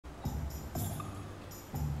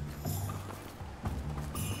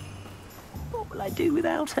will I do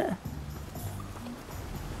without her?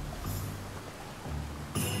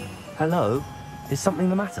 Hello? Is something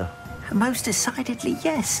the matter? Most decidedly,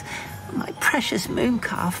 yes. My precious moon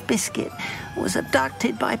calf, Biscuit, was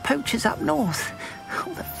abducted by poachers up north.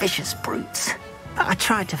 Oh, the vicious brutes. I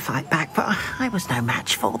tried to fight back, but I was no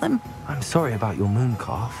match for them. I'm sorry about your moon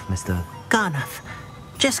calf, Mr. Garnuff.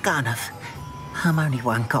 Just Garnuff. I'm only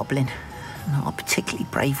one goblin. Not a particularly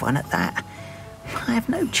brave one at that. I have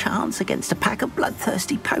no chance against a pack of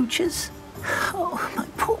bloodthirsty poachers. Oh, my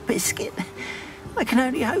poor Biscuit. I can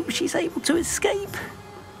only hope she's able to escape.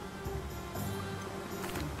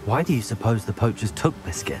 Why do you suppose the poachers took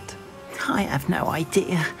Biscuit? I have no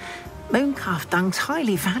idea. Mooncalf dung's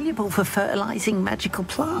highly valuable for fertilizing magical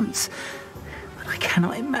plants. But I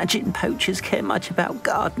cannot imagine poachers care much about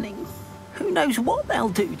gardening. Who knows what they'll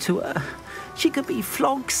do to her? She could be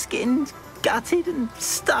flogged, skinned, gutted and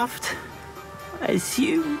stuffed. I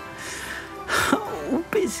assume. Oh,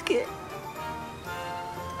 Biscuit.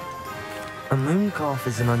 A moon calf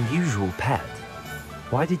is an unusual pet.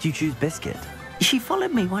 Why did you choose Biscuit? She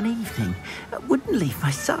followed me one evening, wouldn't leave my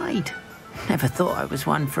side. Never thought I was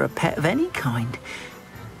one for a pet of any kind.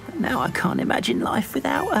 But now I can't imagine life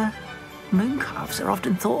without her. Mooncalves are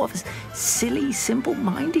often thought of as silly,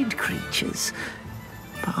 simple-minded creatures.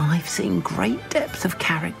 But I've seen great depth of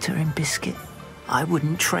character in Biscuit. I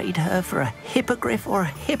wouldn't trade her for a hippogriff or a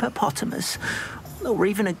hippopotamus, or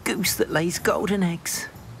even a goose that lays golden eggs.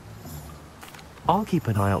 I'll keep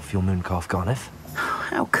an eye out for your moon calf, Garniff.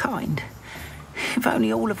 How kind. If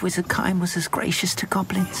only all of Wizardkind was as gracious to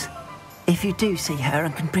goblins. If you do see her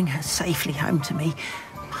and can bring her safely home to me,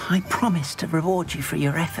 I promise to reward you for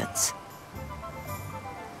your efforts.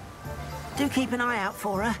 Do keep an eye out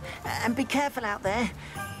for her, and be careful out there.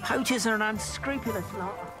 Poachers are an unscrupulous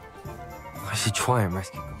lot. I should try and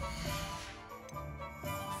rescue them.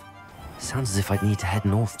 Sounds as if I'd need to head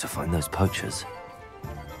north to find those poachers.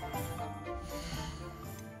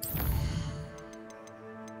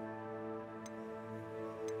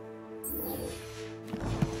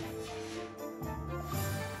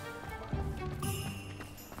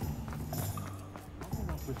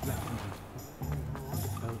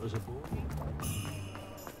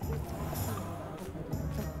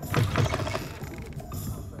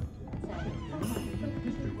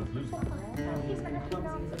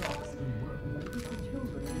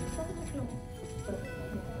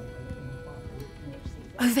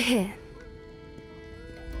 Over here.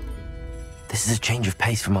 This is a change of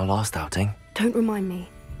pace from our last outing. Don't remind me.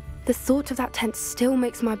 The thought of that tent still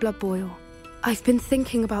makes my blood boil. I've been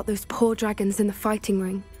thinking about those poor dragons in the fighting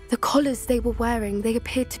ring. The collars they were wearing, they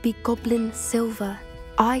appeared to be goblin silver.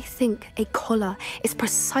 I think a collar is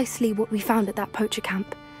precisely what we found at that poacher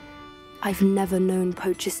camp. I've never known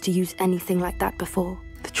poachers to use anything like that before.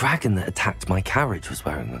 The dragon that attacked my carriage was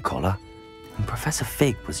wearing a collar, and Professor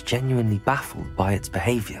Fig was genuinely baffled by its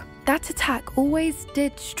behavior. That attack always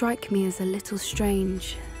did strike me as a little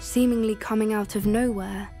strange, seemingly coming out of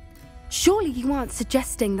nowhere. Surely you aren't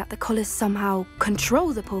suggesting that the collars somehow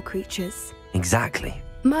control the poor creatures? Exactly.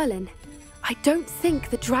 Merlin, I don't think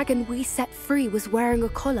the dragon we set free was wearing a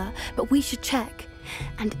collar, but we should check.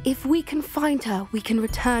 And if we can find her, we can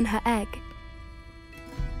return her egg.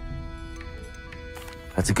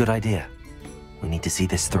 That's a good idea. We need to see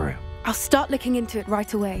this through. I'll start looking into it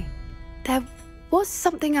right away. There was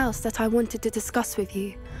something else that I wanted to discuss with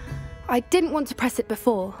you. I didn't want to press it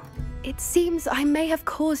before. It seems I may have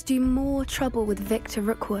caused you more trouble with Victor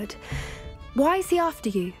Rookwood. Why is he after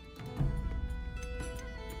you?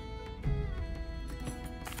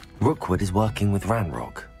 Rookwood is working with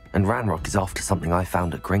Ranrock, and Ranrock is after something I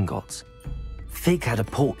found at Gringotts. Fig had a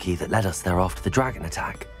portkey that led us there after the dragon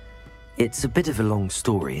attack. It's a bit of a long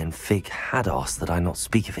story, and Fig had asked that I not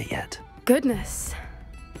speak of it yet. Goodness.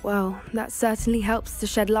 Well, that certainly helps to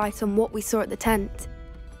shed light on what we saw at the tent.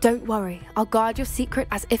 Don't worry, I'll guard your secret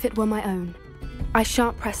as if it were my own. I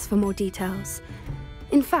shan't press for more details.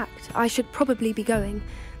 In fact, I should probably be going.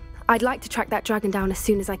 I'd like to track that dragon down as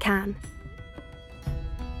soon as I can.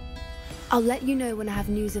 I'll let you know when I have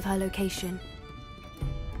news of her location.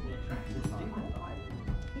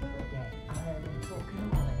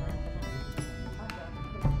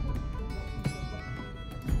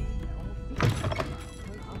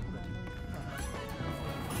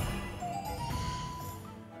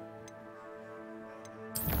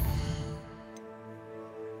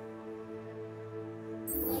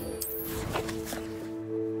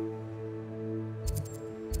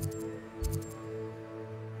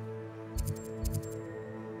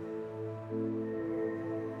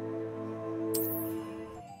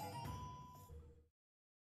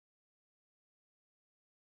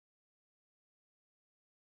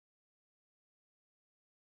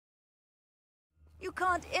 You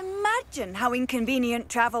can't imagine how inconvenient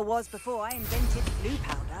travel was before I invented blue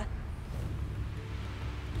powder.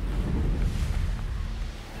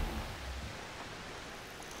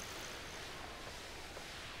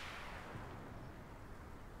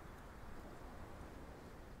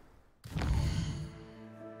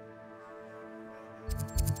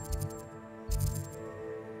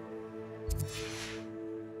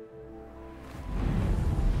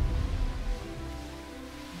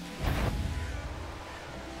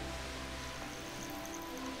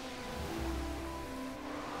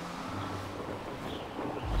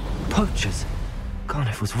 Poachers?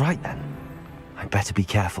 Carniff was right then. I'd better be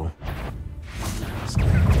careful.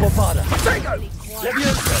 Bombarda! Tango!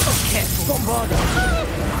 Leviosa! Careful! Bombarda!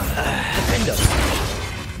 Defender!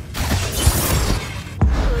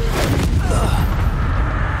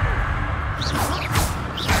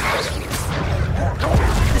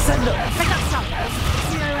 Descender! Pick up some!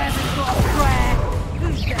 You haven't got a prayer!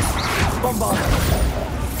 Who's there? Bombarda!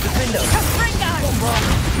 Defender! Ringo!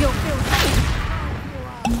 Bombarda! You'll feel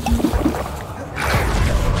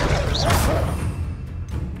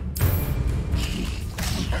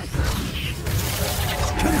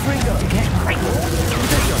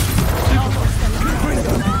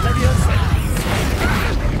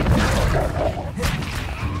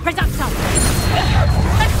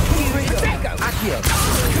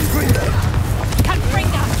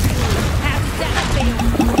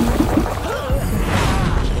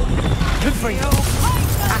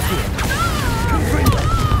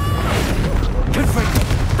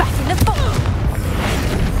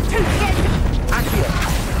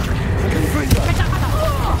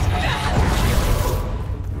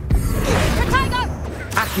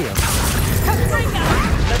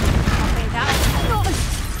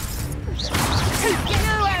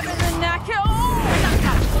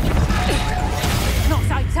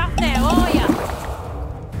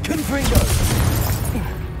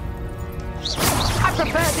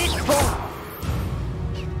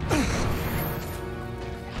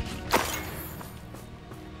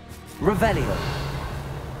Revelio.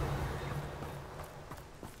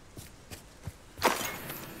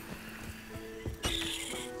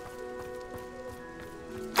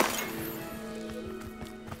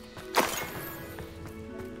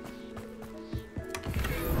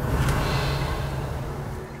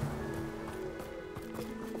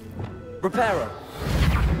 Reparo.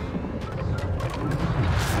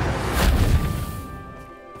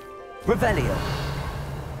 Revelio.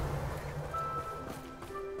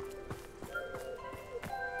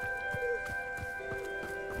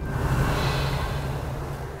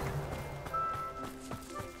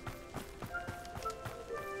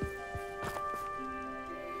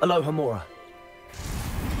 Aloha Mora.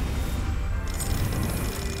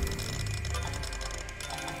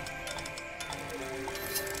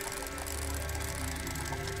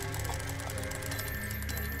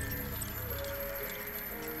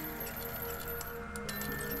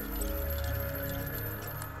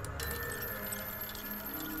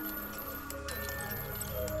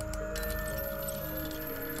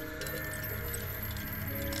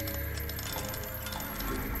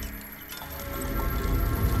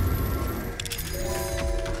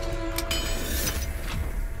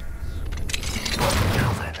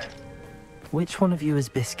 Which one of you is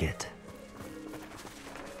Biscuit?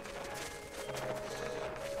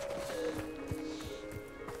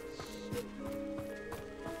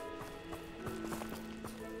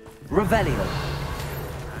 Revelio.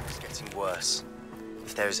 It's getting worse.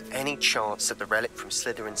 If there is any chance that the relic from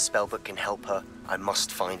Slytherin's spellbook can help her, I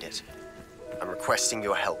must find it. I'm requesting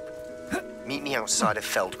your help. Meet me outside of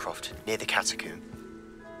Feldcroft, near the catacomb.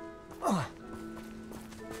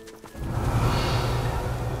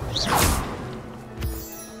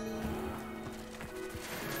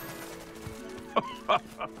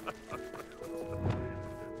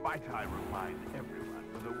 Might I remind everyone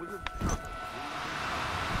of the wizard?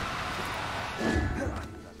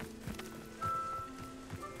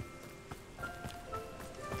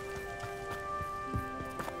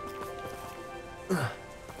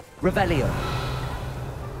 Revelio.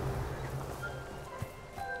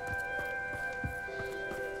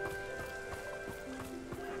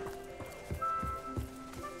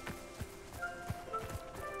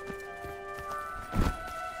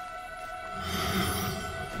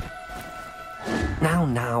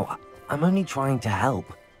 Now, I'm only trying to help.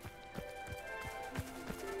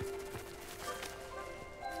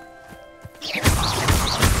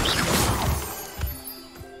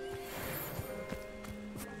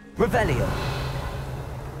 Revelio.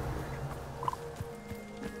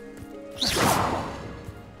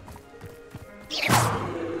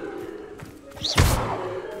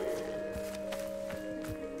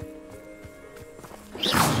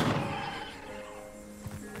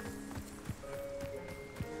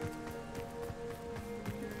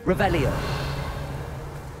 Revelio.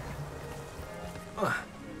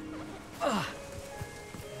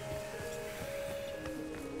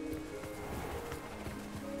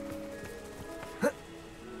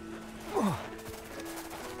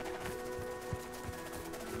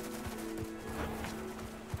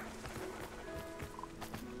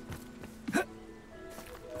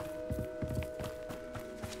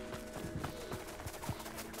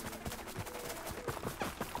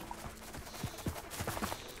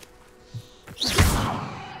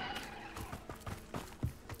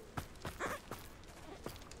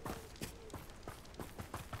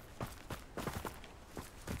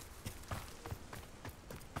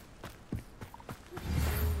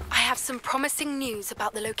 I have some promising news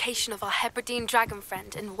about the location of our Hebridean dragon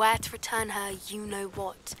friend and where to return her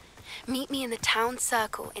you-know-what. Meet me in the town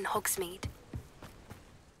circle in Hogsmeade.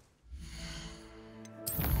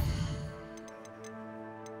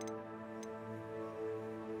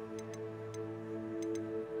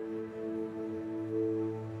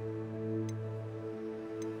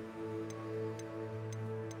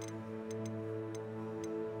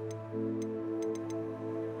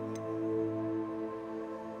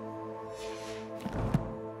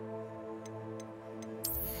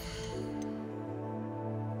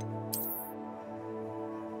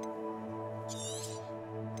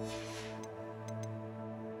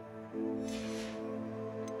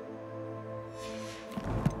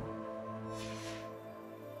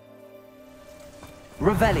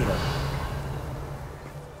 Revelio.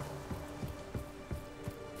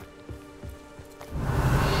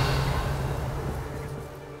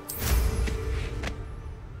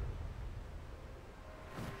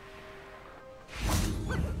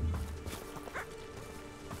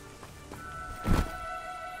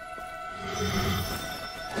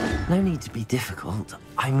 No need to be difficult.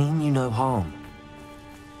 I mean you no harm.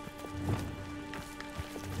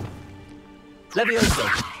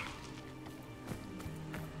 Levioso.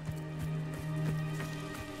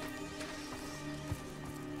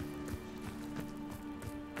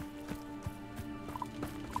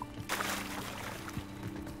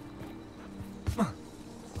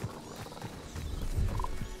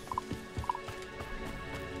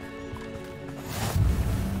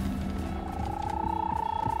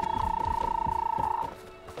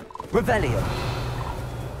 Revelio.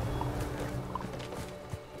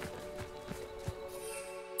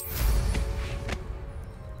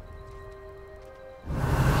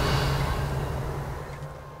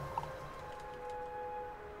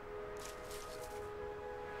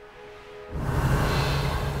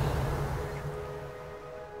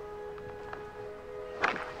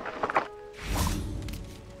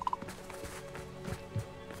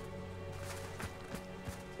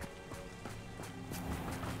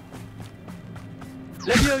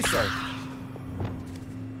 Levioso.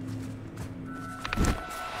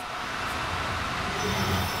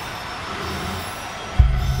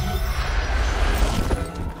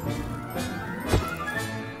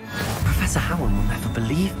 Professor Howard will never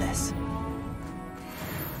believe this.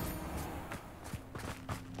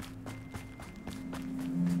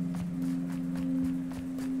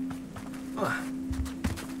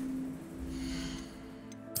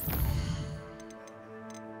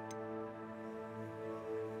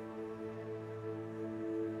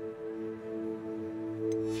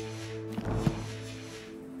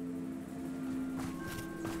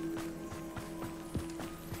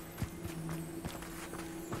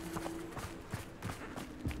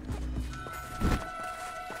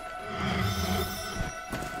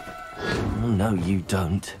 No, you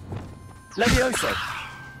don't. Levioso.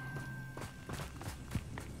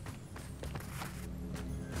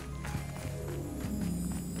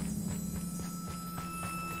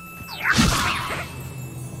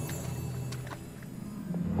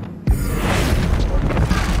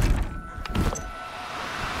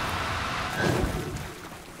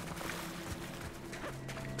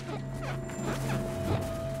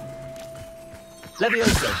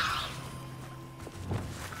 Levioso.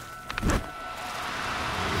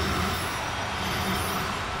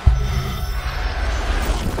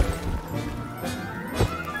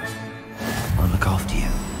 I'll look after you.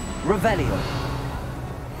 Revelio.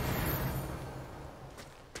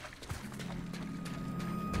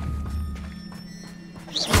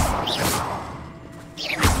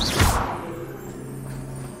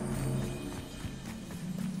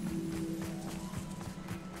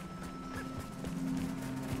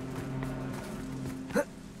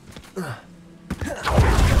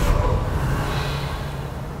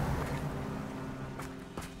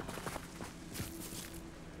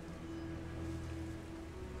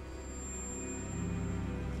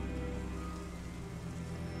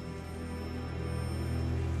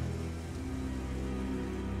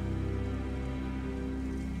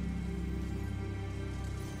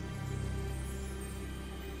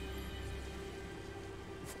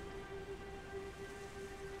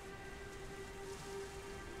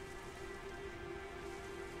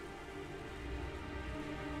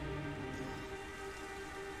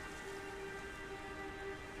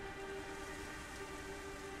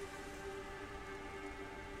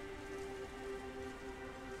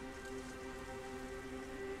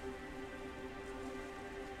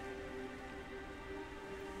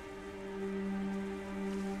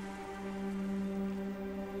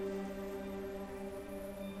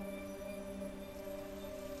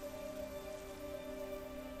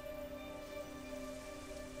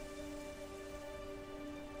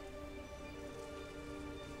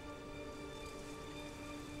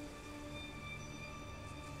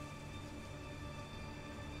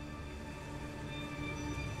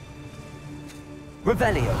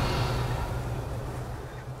 Revelio.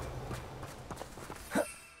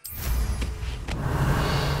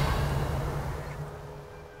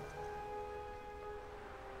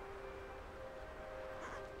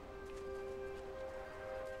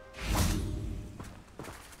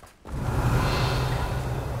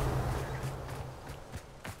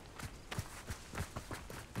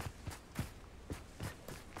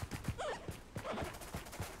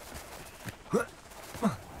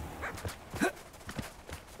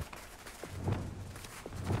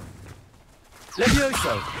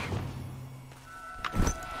 Levioso.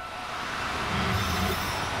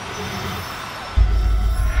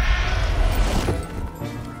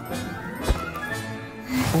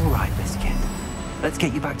 All right, Biscuit. Let's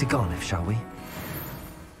get you back to Garniff, shall we?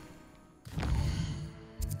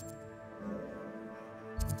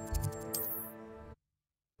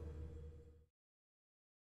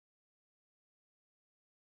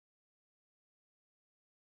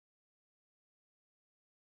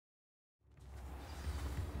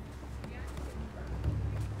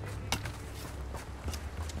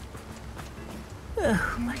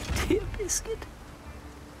 Oh, my dear Biscuit.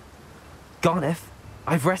 Garniff,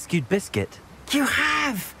 I've rescued Biscuit. You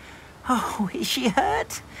have? Oh, is she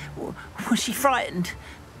hurt? Was she frightened?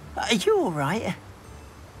 Are you all right?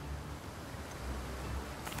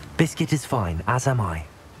 Biscuit is fine, as am I.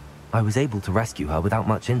 I was able to rescue her without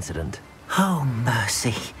much incident. Oh,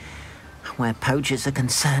 mercy. Where poachers are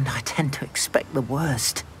concerned, I tend to expect the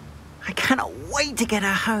worst. I cannot wait to get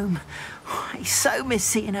her home. I so miss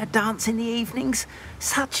seeing her dance in the evenings.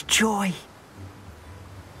 Such joy.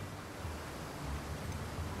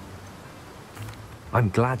 I'm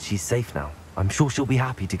glad she's safe now. I'm sure she'll be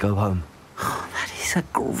happy to go home. Oh, that is a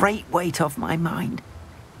great weight off my mind.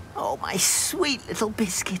 Oh, my sweet little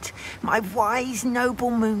Biscuit, my wise,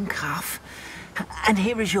 noble moon calf. And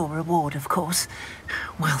here is your reward, of course.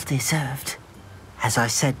 Well deserved. As I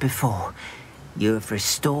said before, you have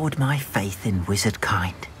restored my faith in wizard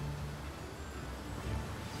kind.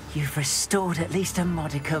 You've restored at least a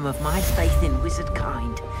modicum of my faith in wizard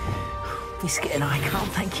kind. Biscuit and I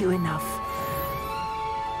can't thank you enough.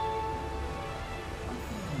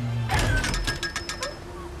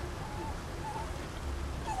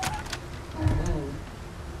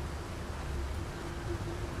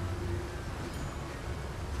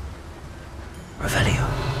 Revelio.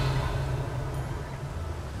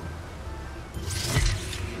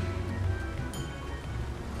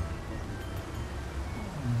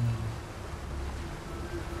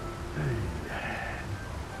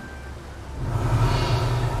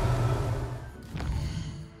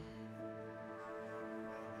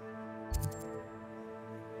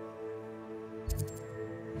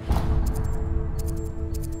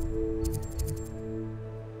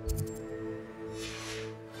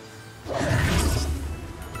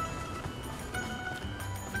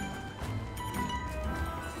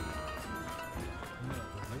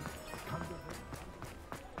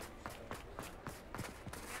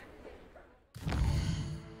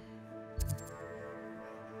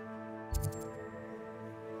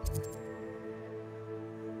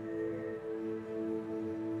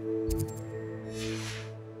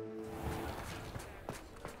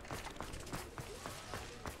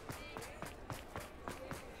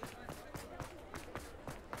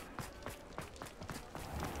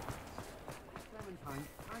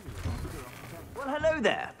 Well, hello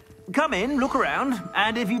there. Come in, look around,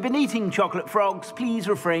 and if you've been eating chocolate frogs, please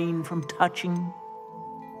refrain from touching.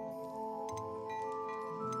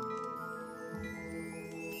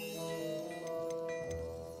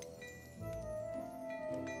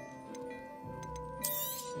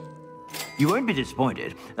 You won't be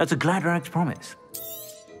disappointed. That's a Gladrag's promise.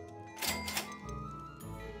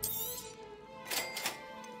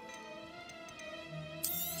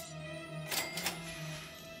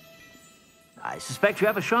 I suspect you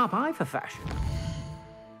have a sharp eye for fashion.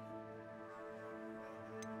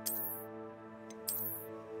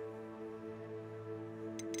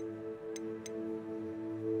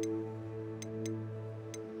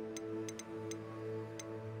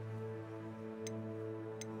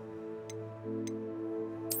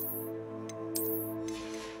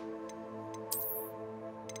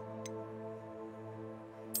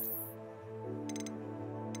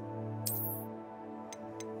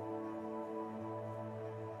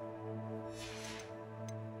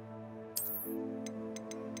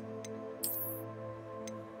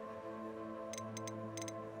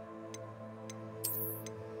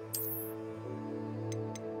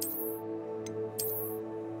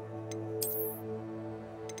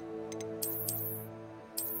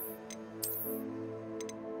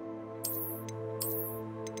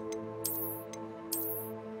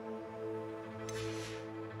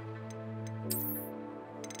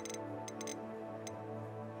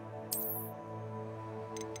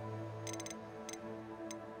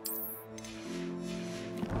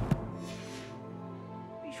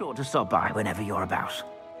 sure to stop by whenever you're about.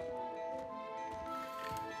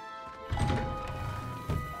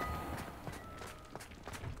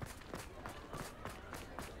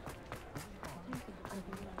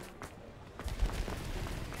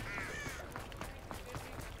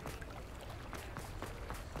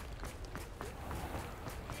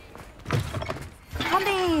 Come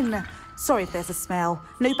in. Sorry if there's a smell.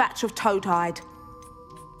 New batch of toad-hide.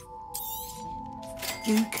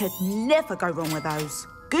 You could never go wrong with those.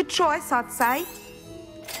 Good choice, I'd say.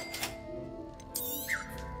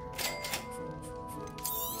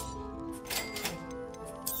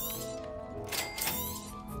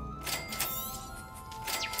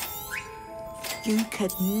 You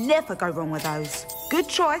could never go wrong with those. Good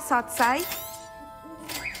choice, I'd say.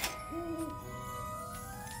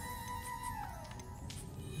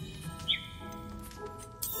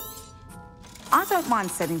 I don't mind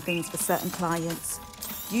selling things for certain clients.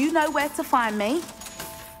 You know where to find me.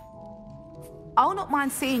 I'll not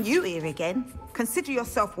mind seeing you here again. Consider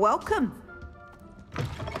yourself welcome.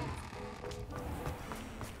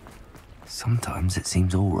 Sometimes it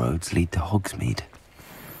seems all roads lead to Hogsmeade.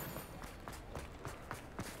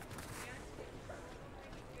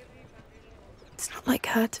 It's not like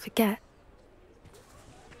her to forget.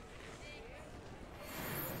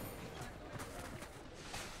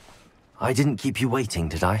 I didn't keep you waiting,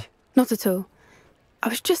 did I? Not at all. I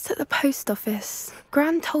was just at the post office.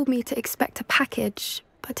 Gran told me to expect a package,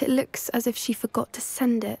 but it looks as if she forgot to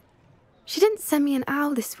send it. She didn't send me an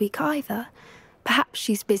owl this week either. Perhaps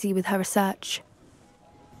she's busy with her research.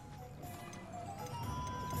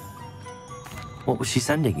 What was she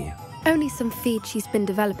sending you? Only some feed she's been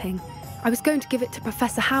developing. I was going to give it to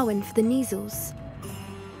Professor Howen for the measles.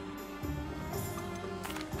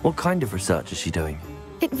 What kind of research is she doing?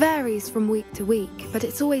 It varies from week to week, but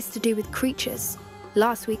it's always to do with creatures.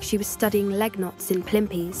 Last week she was studying leg knots in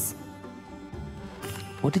plimpies.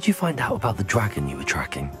 What did you find out about the dragon you were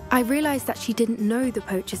tracking? I realised that she didn't know the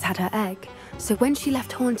poachers had her egg, so when she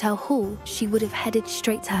left Horntail Hall, she would have headed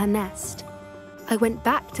straight to her nest. I went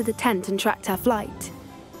back to the tent and tracked her flight.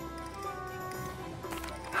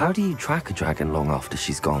 How do you track a dragon long after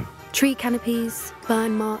she's gone? Tree canopies,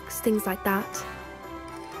 burn marks, things like that.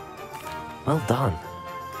 Well done.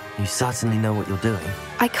 You certainly know what you're doing.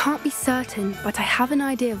 I can't be certain, but I have an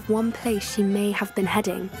idea of one place she may have been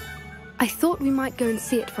heading. I thought we might go and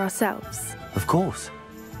see it for ourselves. Of course.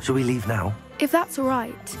 Shall we leave now? If that's all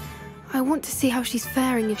right. I want to see how she's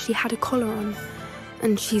faring if she had a collar on.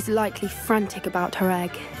 And she's likely frantic about her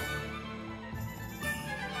egg.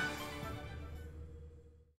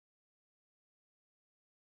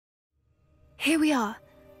 Here we are.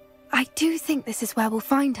 I do think this is where we'll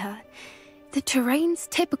find her. The terrain's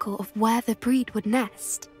typical of where the breed would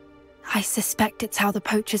nest. I suspect it's how the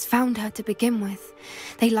poachers found her to begin with.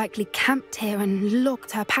 They likely camped here and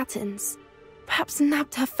logged her patterns. Perhaps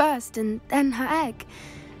nabbed her first and then her egg.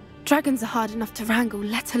 Dragons are hard enough to wrangle,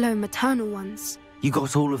 let alone maternal ones. You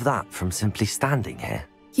got all of that from simply standing here?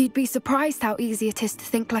 You'd be surprised how easy it is to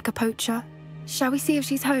think like a poacher. Shall we see if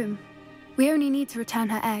she's home? We only need to return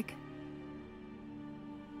her egg.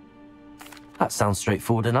 That sounds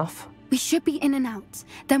straightforward enough. We should be in and out.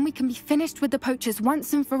 Then we can be finished with the poachers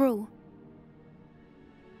once and for all.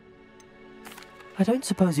 I don't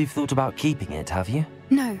suppose you've thought about keeping it, have you?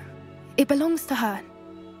 No. It belongs to her.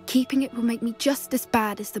 Keeping it will make me just as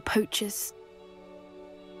bad as the poachers.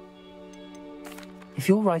 If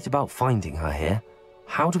you're right about finding her here,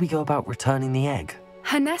 how do we go about returning the egg?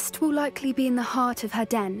 Her nest will likely be in the heart of her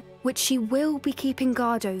den, which she will be keeping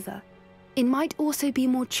guard over. It might also be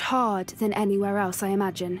more charred than anywhere else, I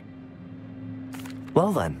imagine.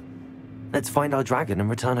 Well then, let's find our dragon and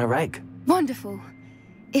return her egg. Wonderful.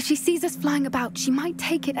 If she sees us flying about, she might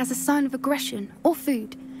take it as a sign of aggression or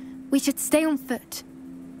food. We should stay on foot.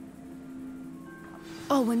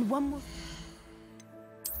 Oh, and one more...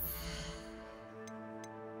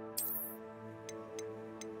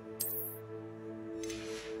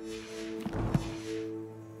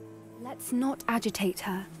 Let's not agitate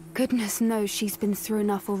her. Goodness knows she's been through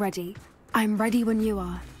enough already. I'm ready when you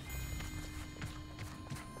are.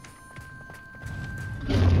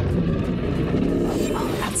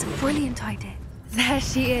 Oh, that's a brilliant idea. There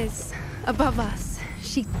she is, above us.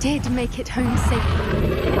 She did make it home safely.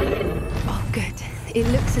 Oh, good. It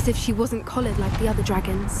looks as if she wasn't collared like the other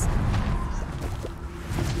dragons.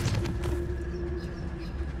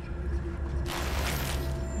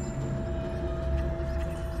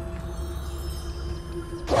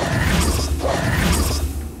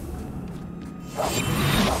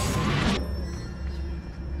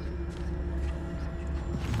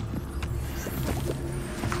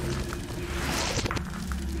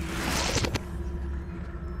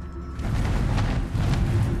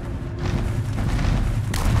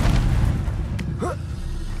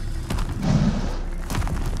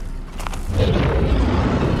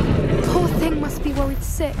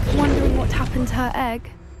 sick, wondering what happened to her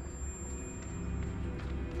egg.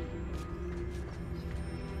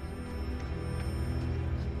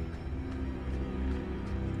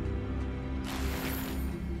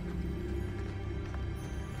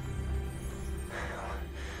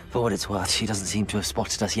 For what it's worth, she doesn't seem to have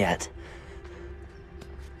spotted us yet.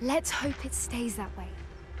 Let's hope it stays that way.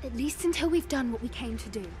 At least until we've done what we came to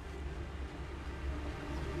do.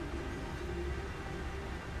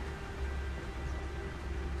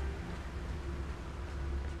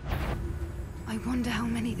 I wonder how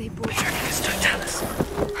many they brought.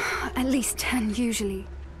 At least 10, usually.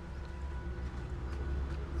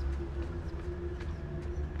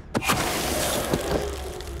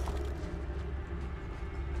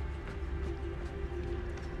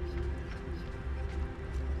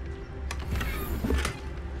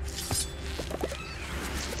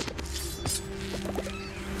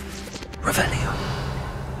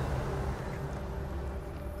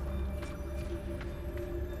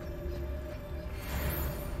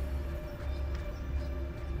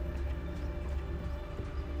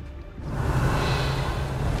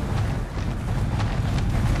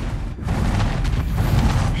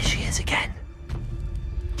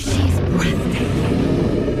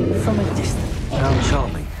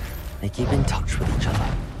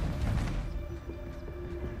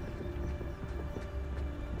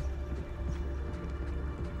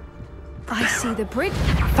 I see the bridge.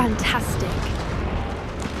 Fantastic.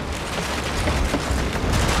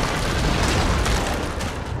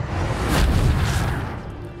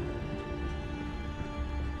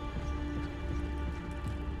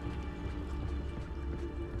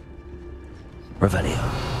 Revelio.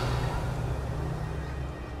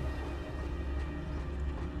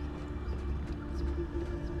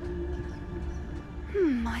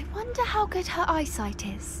 I wonder how good her eyesight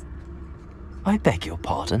is. I beg your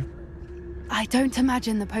pardon? I don't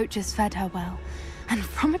imagine the poachers fed her well. And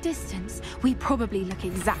from a distance, we probably look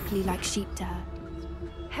exactly like sheep to her.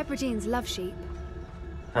 Hebrideans love sheep.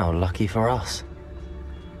 How lucky for us.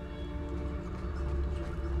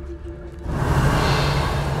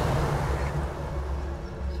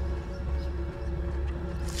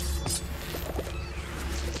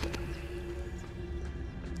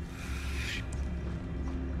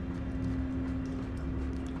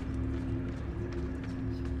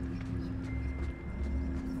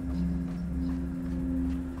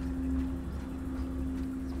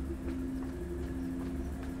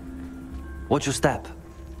 Watch your step.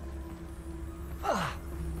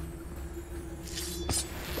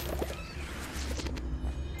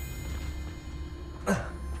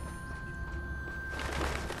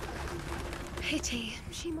 Pity.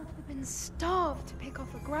 She must have been starved to pick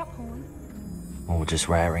off a grapphorn. Or just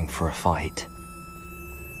raring for a fight.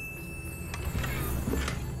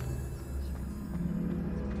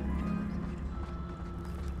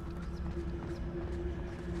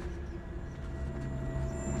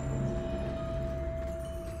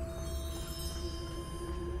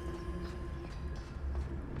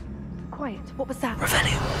 What was that?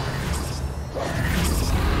 Revelio.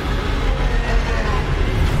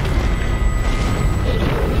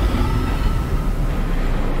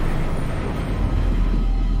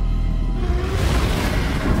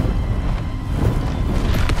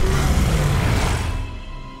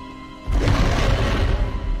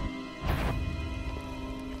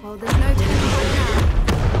 Well, there's no turning back now.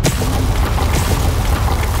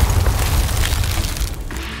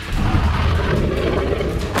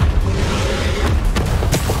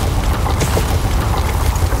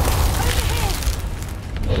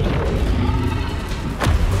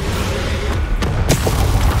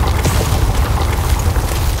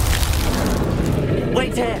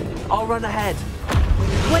 Wait here! I'll run ahead.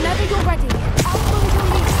 Whenever you're ready, I'll follow your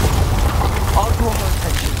lead. I'll draw her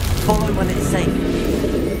attention. Follow when it's safe.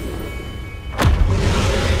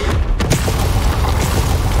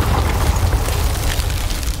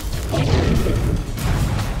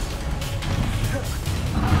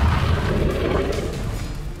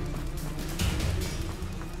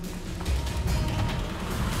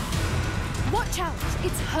 Watch out!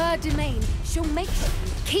 It's her domain. She'll make it.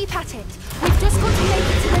 Keep at it. We've just got to make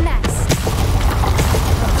it to the nest.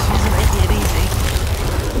 She isn't making it easy.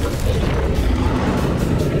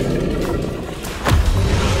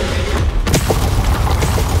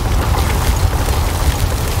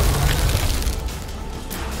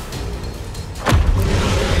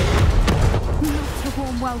 Not a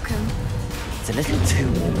warm welcome. It's a little too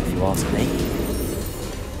warm, if you ask me.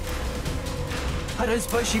 I don't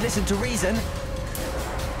suppose she listened to reason.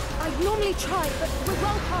 I'd normally try, but we're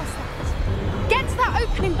well past that. Get to that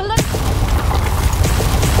opening below.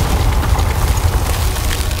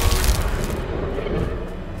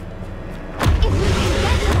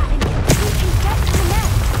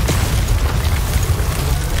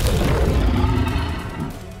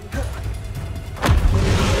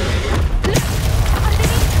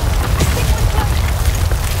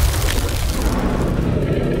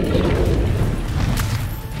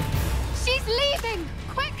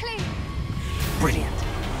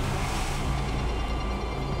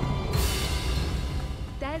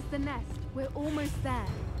 the nest. We're almost there.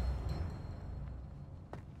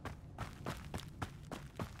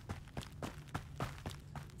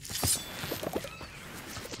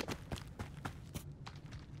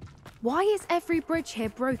 Why is every bridge here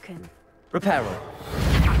broken? Repair her.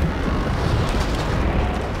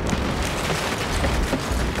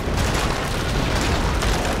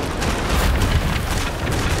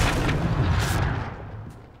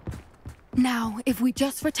 Now, if we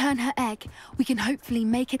just return her egg, we can hopefully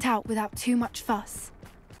make it out without too much fuss.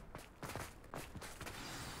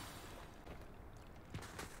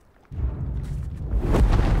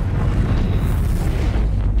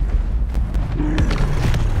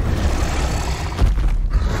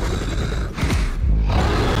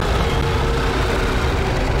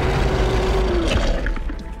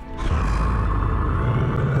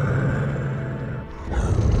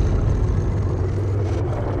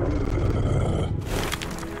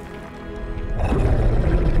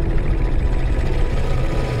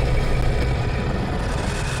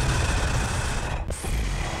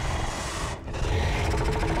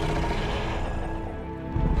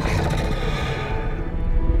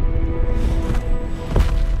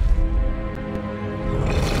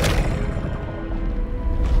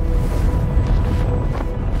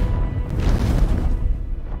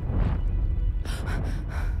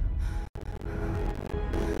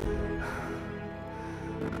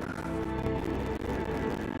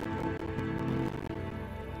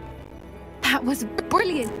 That was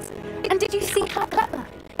brilliant! And did you see how clever?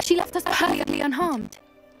 She left us perfectly unharmed.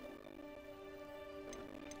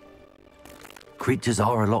 Creatures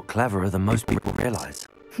are a lot cleverer than most people realize.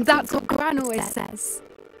 That's what Gran always says.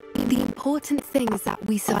 The important thing is that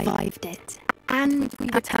we survived it. And we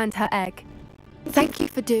returned her egg. Thank you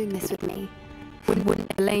for doing this with me. We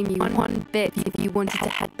wouldn't blame you one bit if you wanted to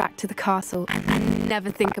head back to the castle and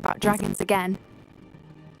never think about dragons again.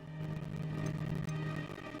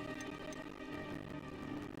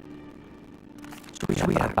 Should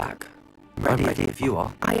we head back? I'm ready if you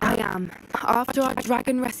are. I am. After our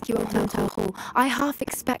dragon rescue at Enthoo Hall, I half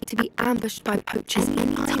expect to be ambushed by poachers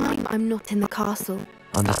any time I'm not in the castle.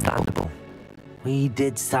 Understandable. We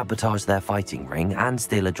did sabotage their fighting ring and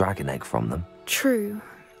steal a dragon egg from them. True.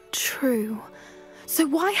 So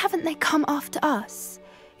why haven't they come after us?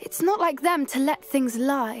 It's not like them to let things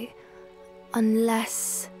lie.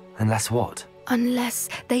 Unless... Unless what? Unless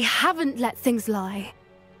they haven't let things lie.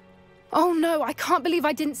 Oh no, I can't believe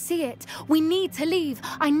I didn't see it. We need to leave.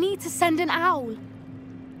 I need to send an owl.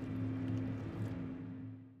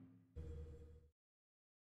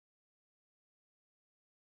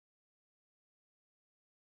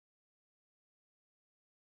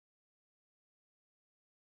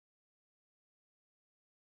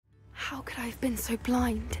 How could I have been so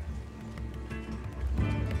blind?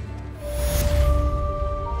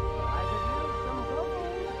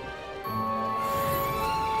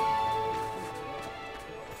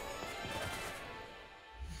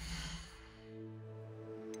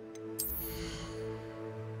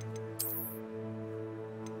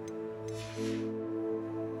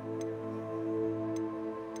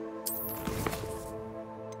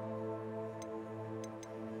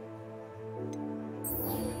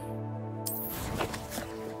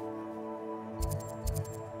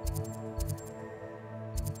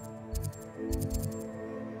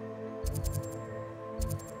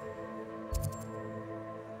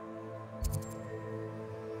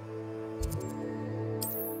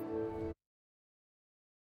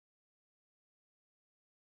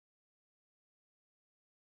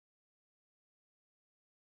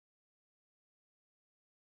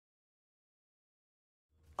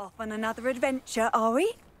 Off on another adventure, are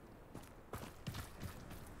we?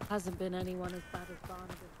 Hasn't been anyone as bad as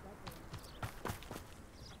Barnabas.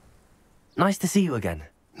 Nice to see you again.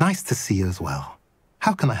 Nice to see you as well.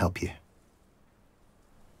 How can I help you?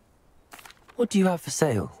 What do you have for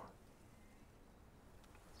sale?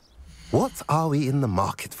 What are we in the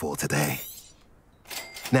market for today?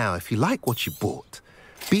 Now, if you like what you bought,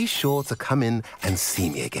 be sure to come in and see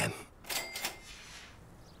me again.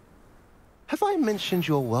 Have I mentioned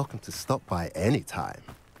you're welcome to stop by any time?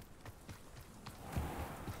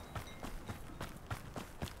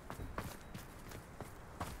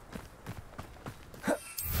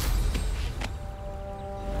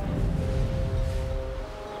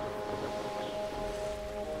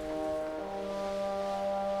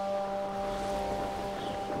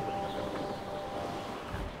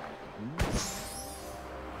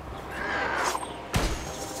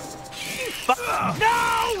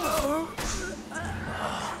 No!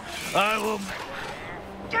 I will...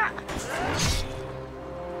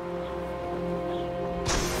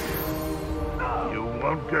 You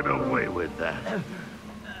won't get away with that.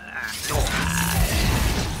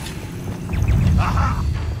 Aha!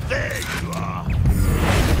 There you are!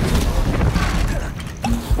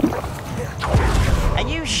 Are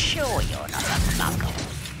you sure you're not a muggle?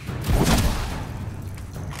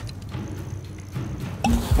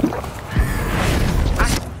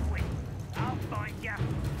 I'll find ya.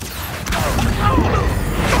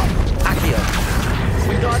 Accio.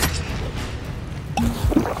 We got...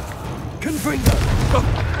 Confringo.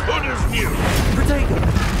 Good as new. Protego.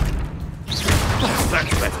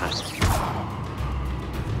 That's better.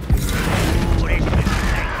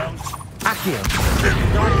 Accio.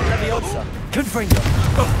 Leviosa. Confringo.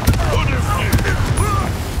 Good as new.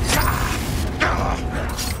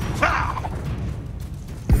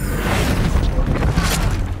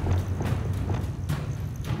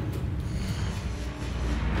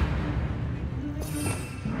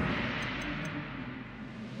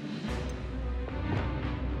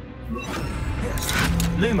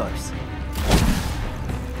 Lumos.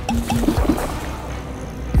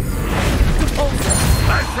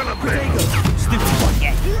 I celebrate. Stupid one.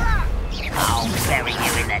 I'll bury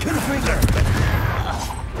you in that. Confringo.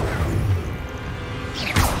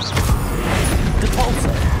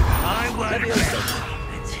 Depulso. I won't. Leviosa.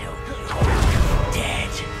 Until you're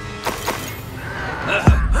dead.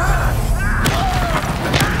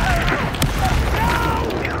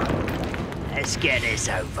 Let's get this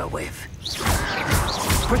over with.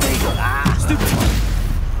 Protego. Stupid one.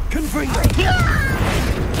 Confringo.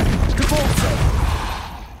 Depulso.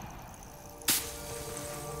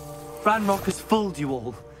 Ranrock has fooled you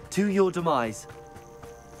all. To your demise.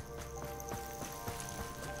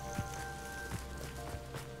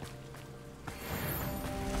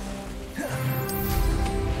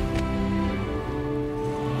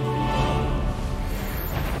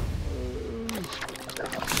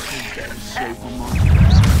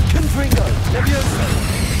 Confringo. Leviosa.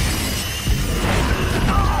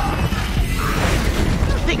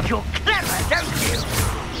 You think you're clever, don't you?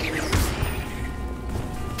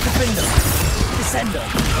 Defender. Descender.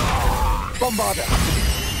 Bombarder.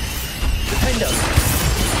 Defender.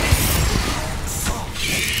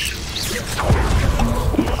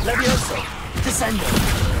 Leviosa. Descender.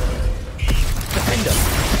 Defender.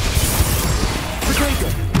 Protego.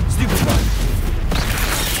 Stupid one.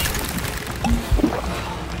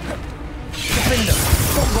 Defender.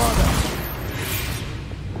 Bombarder.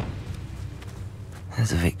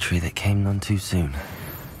 There's a victory that came none too soon.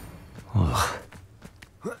 Ugh.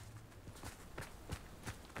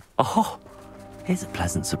 Oh, here's a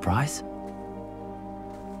pleasant surprise.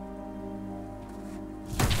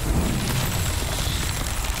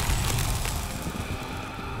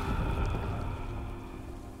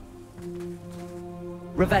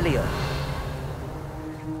 Revelio.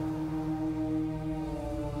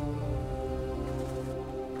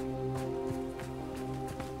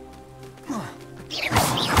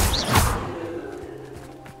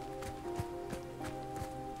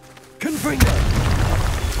 Confringo.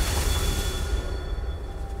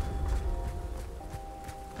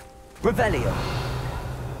 Revelio.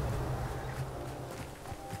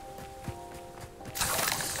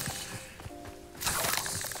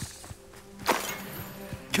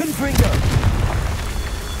 Confringo.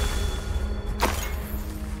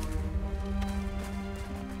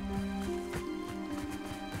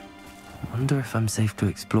 I wonder if I'm safe to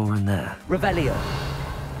explore in there. Revelio.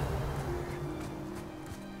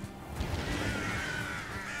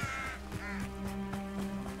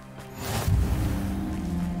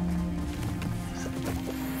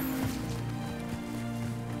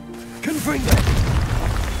 Confringo.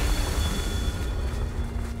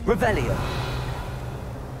 Revelio.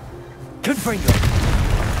 Confringo.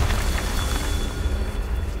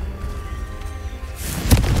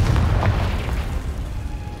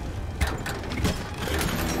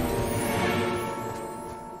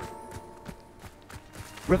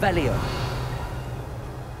 Revelio.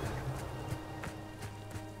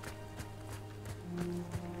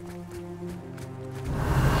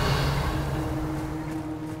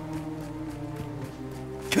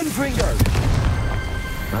 Confringo.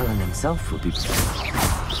 Merlin himself would be...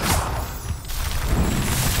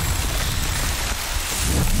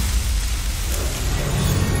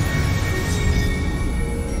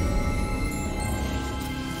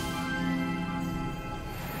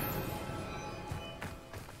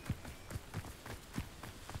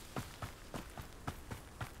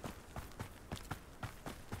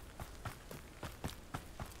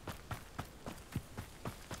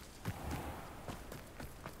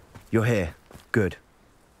 You're here. Good.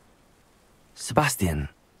 Sebastian,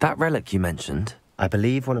 that relic you mentioned, I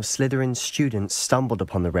believe one of Slytherin's students stumbled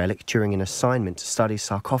upon the relic during an assignment to study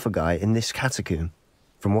sarcophagi in this catacomb.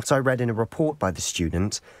 From what I read in a report by the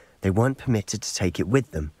student, they weren't permitted to take it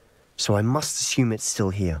with them, so I must assume it's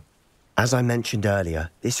still here. As I mentioned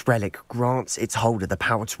earlier, this relic grants its holder the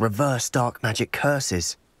power to reverse dark magic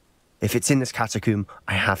curses. If it's in this catacomb,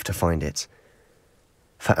 I have to find it.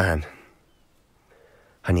 For Anne.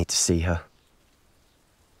 I need to see her.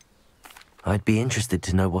 I'd be interested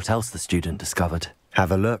to know what else the student discovered.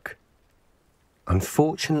 Have a look.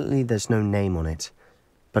 Unfortunately, there's no name on it,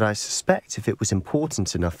 but I suspect if it was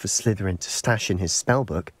important enough for Slytherin to stash in his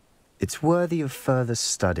spellbook, it's worthy of further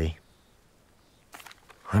study.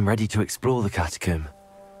 I'm ready to explore the catacomb.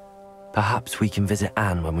 Perhaps we can visit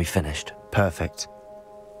Anne when we've finished. Perfect.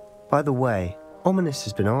 By the way, Ominous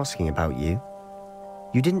has been asking about you.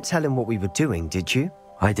 You didn't tell him what we were doing, did you?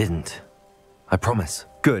 I didn't. I promise.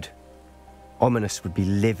 Good. Ominous would be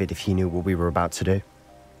livid if he knew what we were about to do.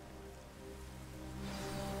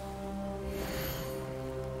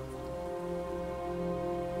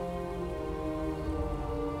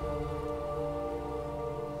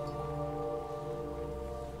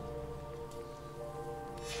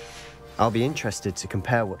 I'll be interested to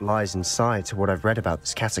compare what lies inside to what I've read about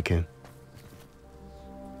this catacomb.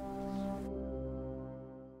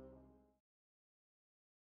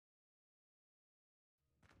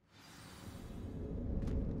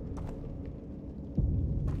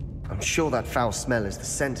 I'm sure that foul smell is the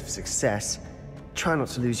scent of success. Try not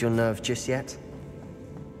to lose your nerve just yet.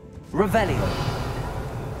 Revelio.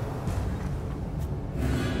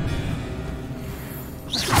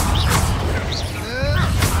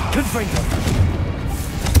 Confringo.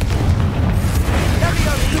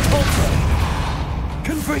 Levio Repulsor.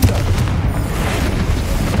 Confringo.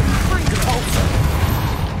 Repulsor.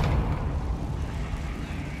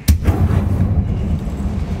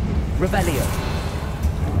 Revelio.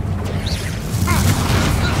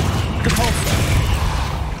 Repulsor.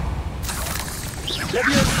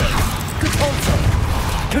 Levioso. Repulsor.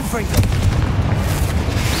 Confringo.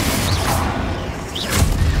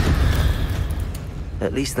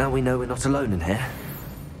 At least now we know we're not alone in here.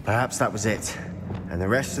 Perhaps that was it, and the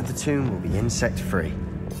rest of the tomb will be insect-free.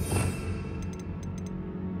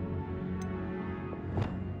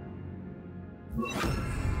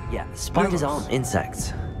 Yeah, spiders aren't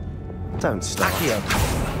insects. Don't start. Accio.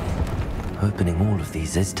 Opening all of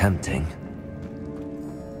these is tempting.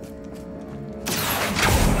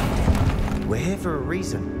 We're here for a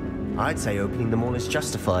reason. I'd say opening them all is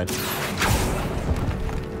justified.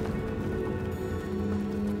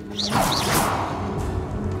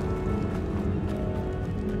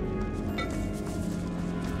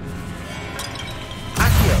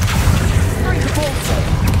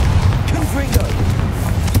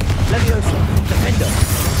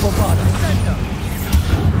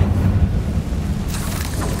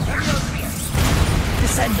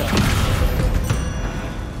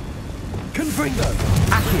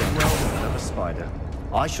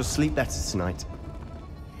 I shall sleep better tonight.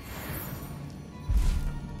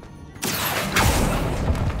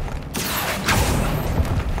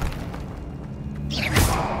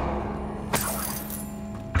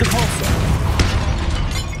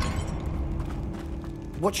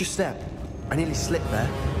 Watch your step. I nearly slipped there.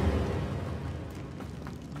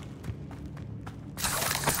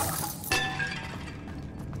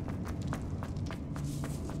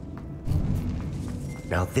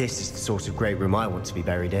 Now this is the sort of great room I want to be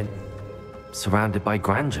buried in. Surrounded by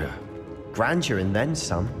grandeur. Grandeur and then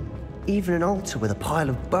some. Even an altar with a pile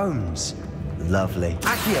of bones. Lovely.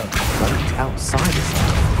 Accio! Boat outside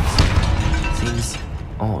us. Seems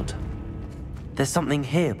odd. There's something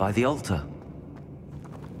here by the altar.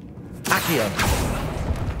 Accio!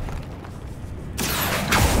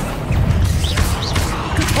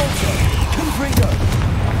 Confringo! Confringo!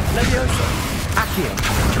 Levioso! Accio!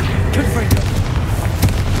 Confringo!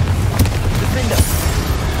 Defender!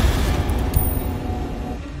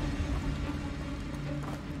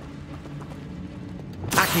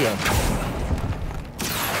 Accio!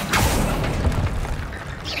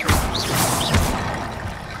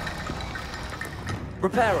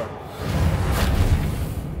 Reparo!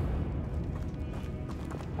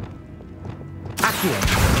 Accio!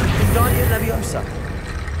 Wingardium Leviosa!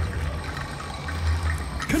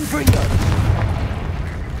 Confringo!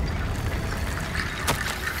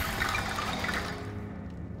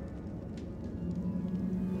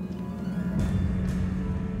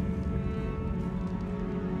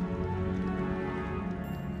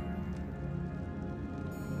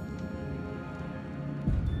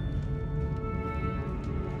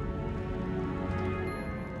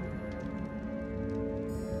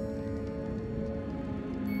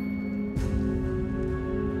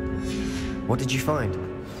 What did you find?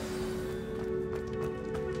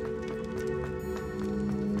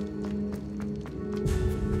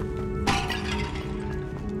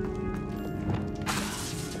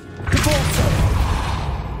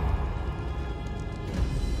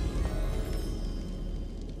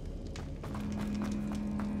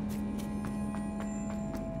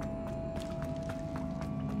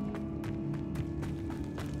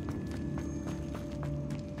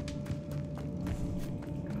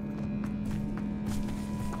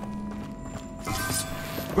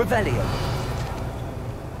 Revelio.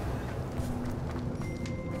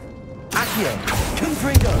 Accio.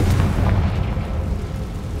 Confringo.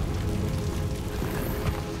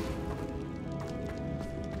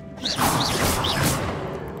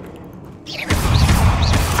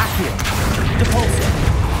 Accio. Depulso.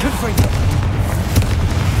 Confringo.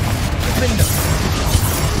 Defendo.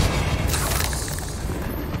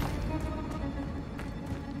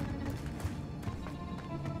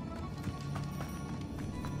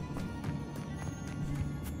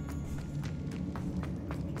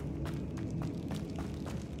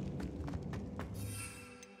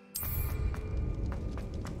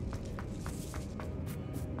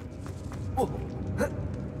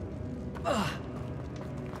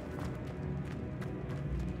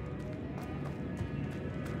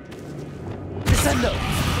 Descendo!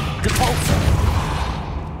 Depulso!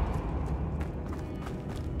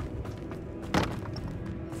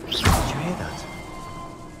 Did you hear that?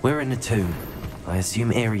 We're in a tomb. I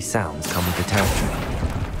assume eerie sounds come with the territory.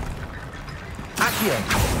 Accio!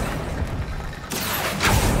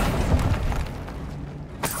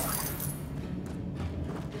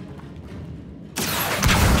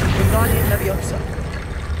 Wingardium Leviosa!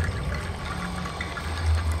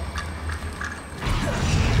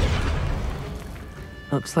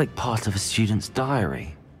 Looks like part of a student's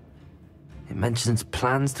diary. It mentions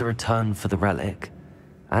plans to return for the relic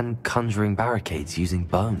and conjuring barricades using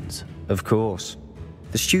bones. Of course.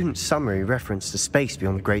 The student's summary referenced a space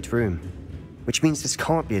beyond the Great Room, which means this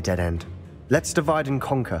can't be a dead end. Let's divide and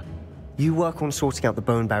conquer. You work on sorting out the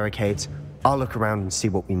bone barricades, I'll look around and see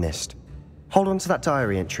what we missed. Hold on to that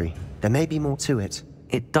diary entry. There may be more to it.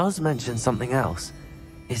 It does mention something else.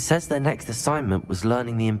 It says their next assignment was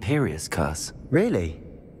learning the Imperius Curse. Really?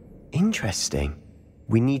 Interesting.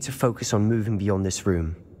 We need to focus on moving beyond this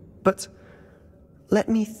room. But let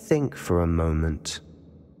me think for a moment.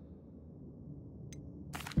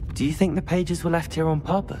 Do you think the pages were left here on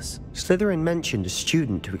purpose? Slytherin mentioned a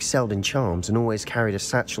student who excelled in charms and always carried a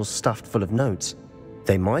satchel stuffed full of notes.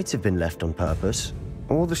 They might have been left on purpose,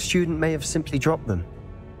 or the student may have simply dropped them.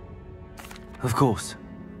 Of course.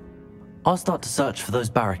 I'll start to search for those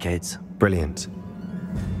barricades. Brilliant.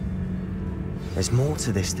 There's more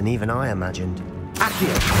to this than even I imagined.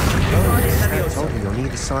 Accio! I told you on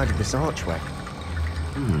either side of this archway.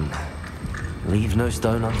 Leave no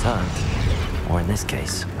stone unturned. Or in this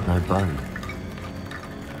case, no bone.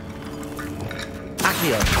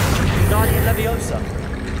 Accio! Wingardium Leviosa!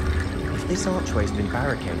 If this archway's been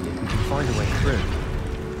barricaded, we can find a way through.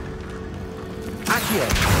 Accio!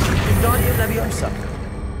 Wingardium Leviosa!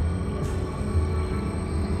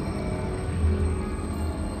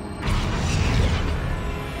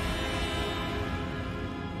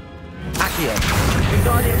 Accio!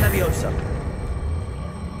 Wingardium Leviosa!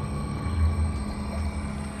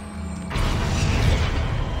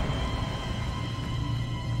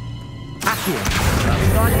 Accio!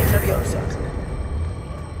 Wingardium Leviosa!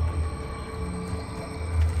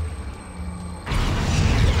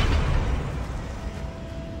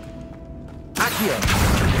 Accio!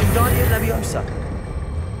 Wingardium Leviosa!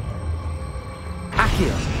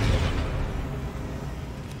 Accio!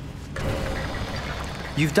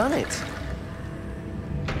 You've done it!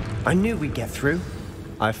 I knew we'd get through.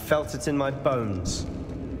 I felt it in my bones.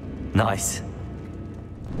 Nice.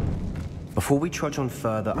 Before we trudge on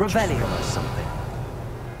further, I just Revelio. realized something.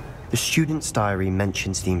 The student's diary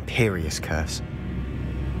mentions the Imperius Curse.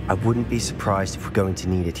 I wouldn't be surprised if we're going to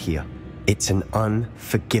need it here. It's an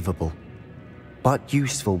unforgivable, but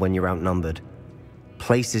useful when you're outnumbered.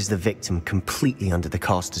 Places the victim completely under the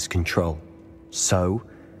caster's control. So,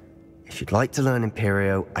 if you'd like to learn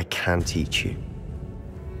Imperio, I can teach you.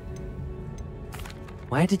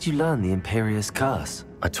 Where did you learn the Imperius Curse?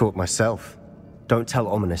 I taught myself. Don't tell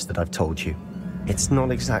Ominous that I've told you. It's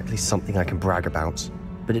not exactly something I can brag about,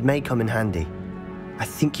 but it may come in handy. I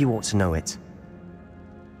think you ought to know it.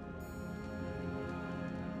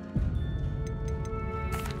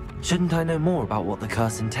 Shouldn't I know more about what the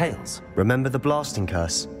curse entails? Remember the blasting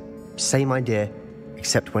curse? Same idea,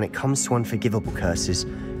 except when it comes to unforgivable curses,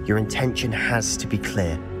 your intention has to be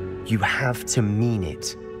clear. You have to mean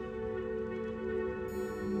it.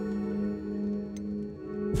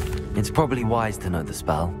 It's probably wise to know the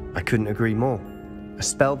spell. I couldn't agree more. A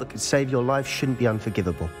spell that could save your life shouldn't be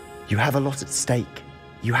unforgivable. You have a lot at stake.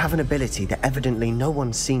 You have an ability that evidently no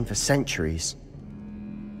one's seen for centuries.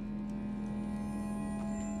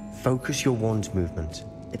 Focus your wand's movement.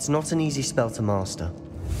 It's not an easy spell to master.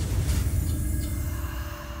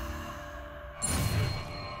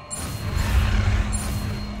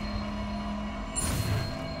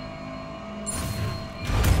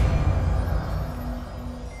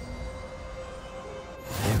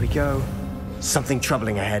 There we go. Something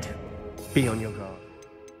troubling ahead. Be on your guard.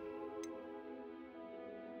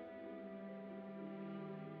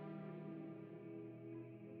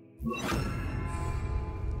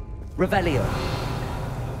 Revelio.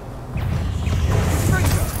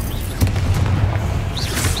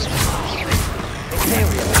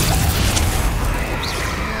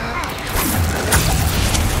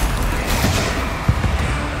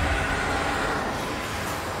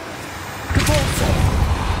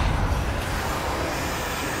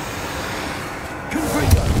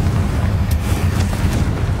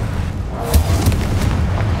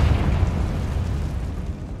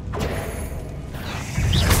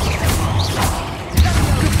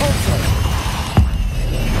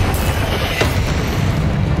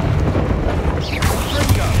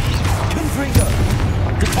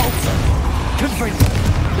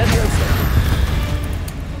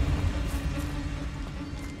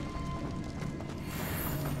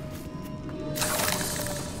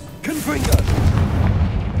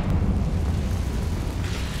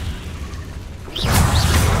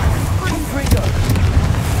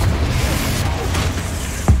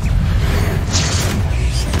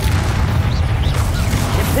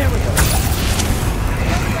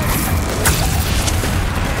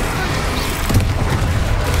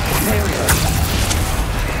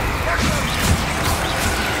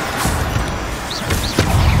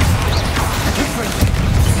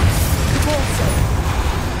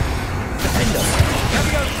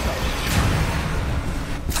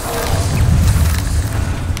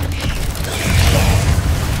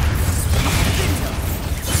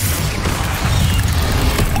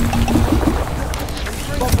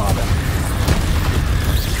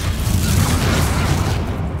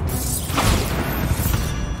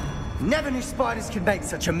 Spiders can make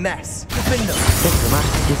such a mess. Defender.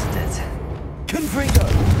 Diplomatic, isn't it? Confringo.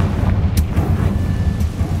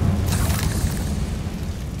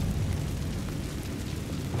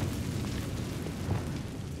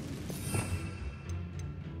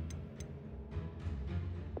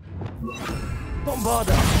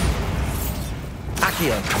 Bombarda.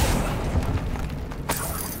 Accio.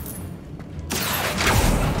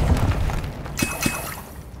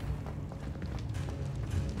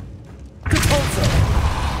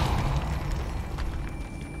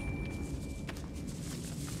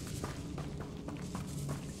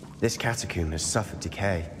 This catacomb has suffered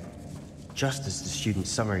decay, just as the student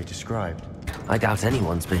summary described. I doubt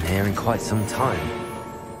anyone's been here in quite some time.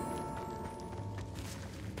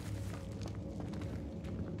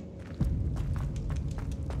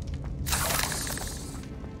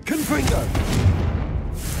 Confringo!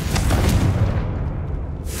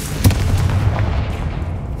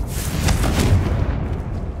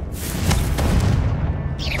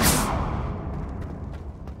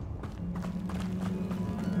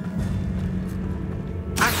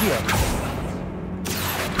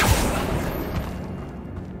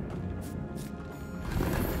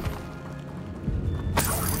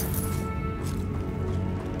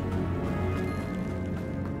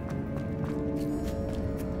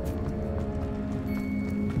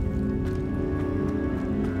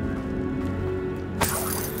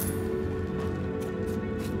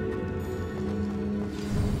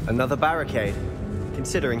 Another barricade.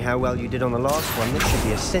 Considering how well you did on the last one, this should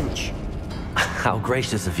be a cinch. How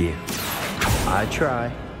gracious of you. I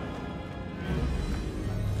try.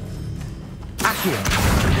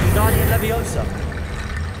 Accio. Guardian Leviosa.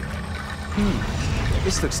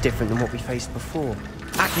 This looks different than what we faced before.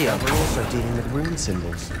 Accio. We're also dealing with rune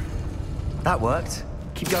symbols. That worked.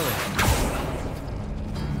 Keep going.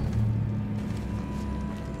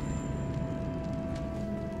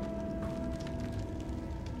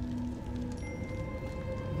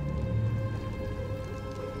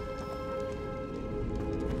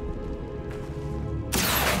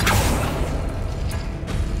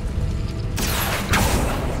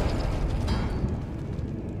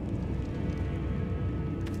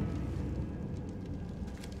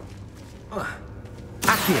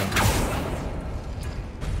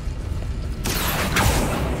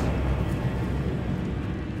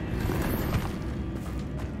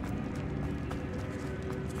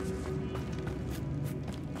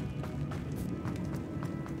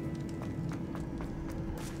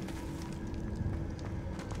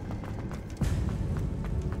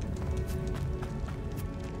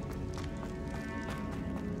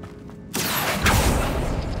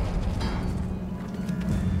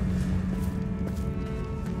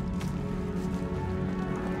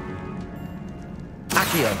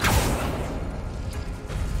 Accio.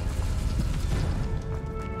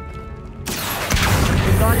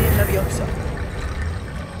 Wingardium Leviosa.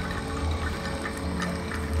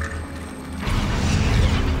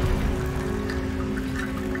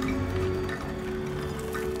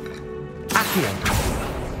 Accio.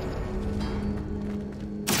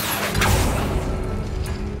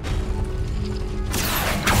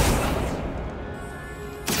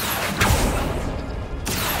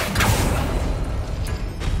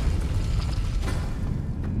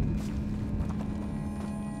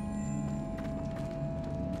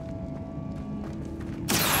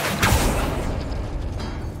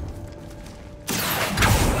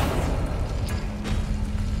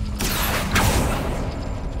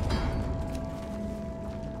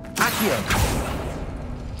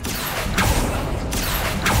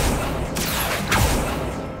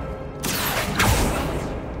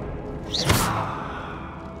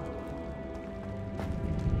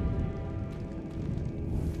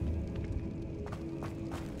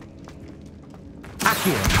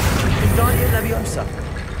 Wingardium Leviosa.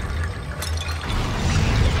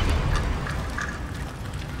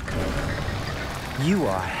 You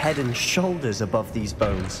are head and shoulders above these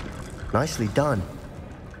bones. Nicely done.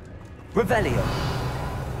 Revelio.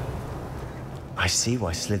 I see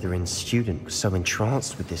why Slytherin's student was so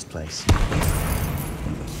entranced with this place.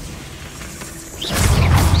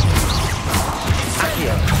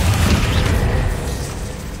 Accio.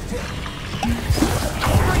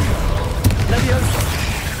 Leviosa.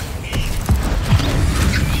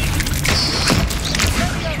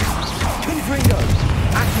 Confringo.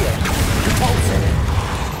 Accio. Repulsor.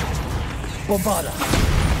 Bombarda.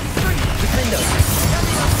 Defendo.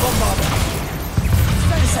 Bombarda.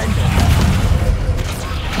 Descendo.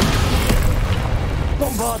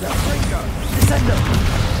 Bombarda. Descendo.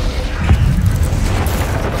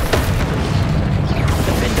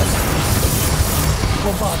 Defendo.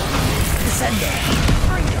 Bombarda. Descendo.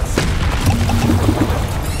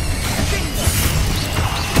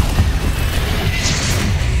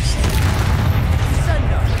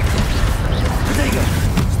 Protego.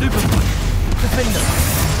 Stupefy. Defendo.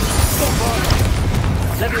 Bombarda.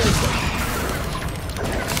 Leviosa.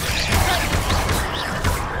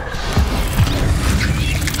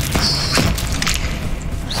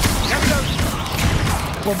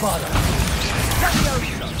 Bombarda.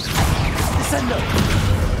 Descendo.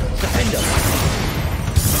 Defendo.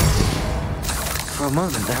 For a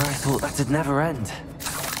moment there, I thought that'd never end.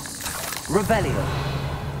 Revelio.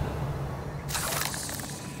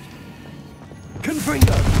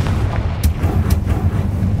 Confringo.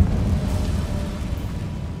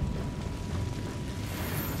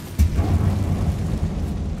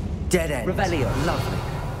 Dead end. Revelio. Lovely.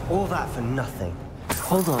 All that for nothing.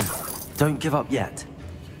 Hold on. Don't give up yet.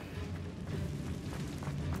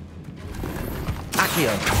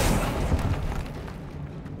 Accio.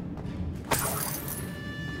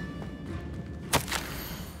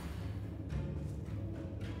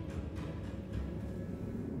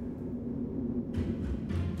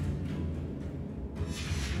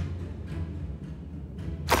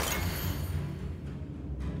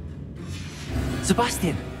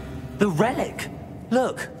 Sebastian! The relic!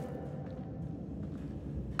 Look!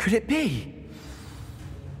 Could it be?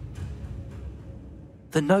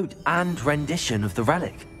 The note and rendition of the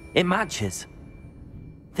relic. It matches.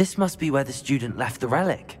 This must be where the student left the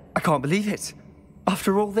relic. I can't believe it.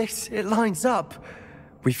 After all this, it lines up.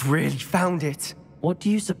 We've really found it. What do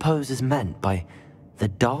you suppose is meant by the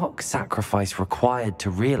dark sacrifice required to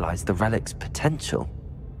realize the relic's potential?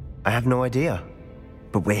 I have no idea.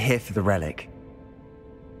 But we're here for the relic.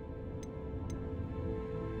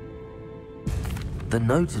 The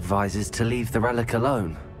note advises to leave the relic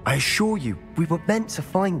alone. I assure you, we were meant to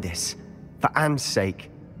find this. For Anne's sake,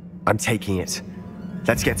 I'm taking it.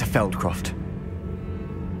 Let's get to Feldcroft.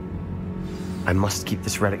 I must keep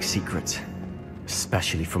this relic secret,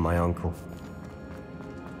 especially from my uncle.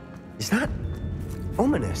 Is that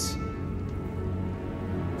ominous?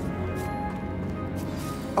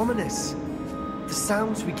 Ominous. The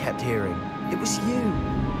sounds we kept hearing. It was you.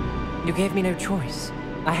 You gave me no choice.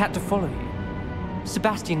 I had to follow you.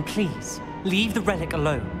 Sebastian, please, leave the relic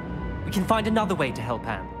alone. We can find another way to help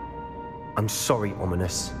Anne. I'm sorry,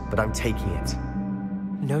 Ominous, but I'm taking it.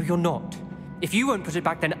 No, you're not. If you won't put it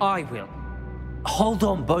back, then I will. Hold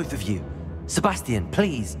on, both of you. Sebastian,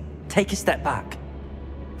 please, take a step back.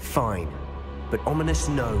 Fine, but Ominous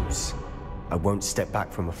knows I won't step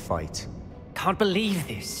back from a fight. Can't believe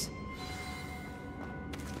this.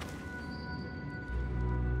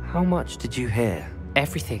 How much did you hear?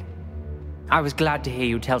 Everything. I was glad to hear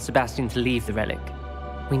you tell Sebastian to leave the relic.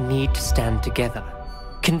 We need to stand together.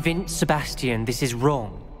 Convince Sebastian this is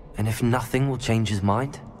wrong. And if nothing will change his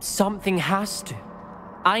mind? Something has to.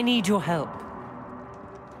 I need your help.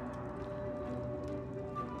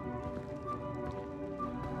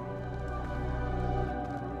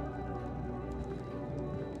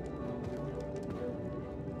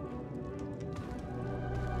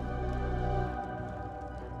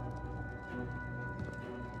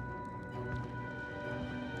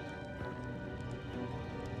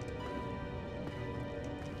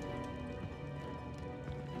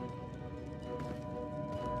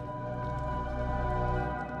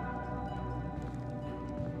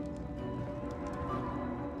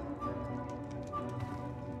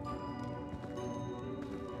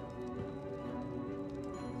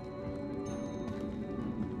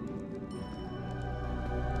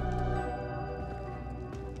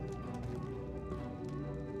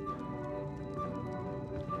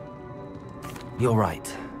 You're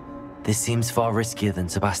right. This seems far riskier than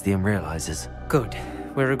Sebastian realizes. Good.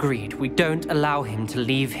 We're agreed. We don't allow him to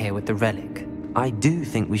leave here with the relic. I do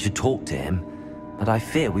think we should talk to him, but I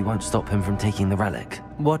fear we won't stop him from taking the relic.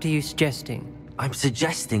 What are you suggesting? I'm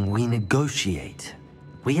suggesting we negotiate.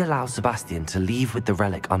 We allow Sebastian to leave with the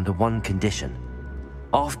relic under one condition.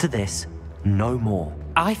 After this, no more.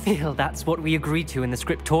 I feel that's what we agreed to in the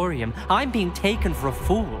scriptorium. I'm being taken for a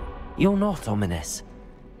fool. You're not, Ominous.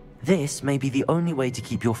 This may be the only way to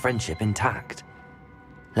keep your friendship intact.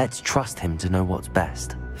 Let's trust him to know what's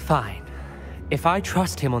best. Fine. If I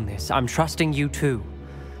trust him on this, I'm trusting you too.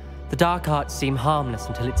 The dark arts seem harmless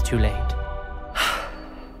until it's too late.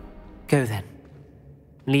 Go then.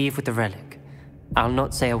 Leave with the relic. I'll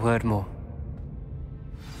not say a word more.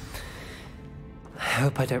 I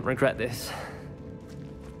hope I don't regret this.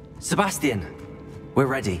 Sebastian! We're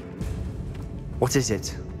ready. What is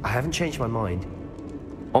it? I haven't changed my mind.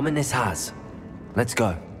 Ominous has. Let's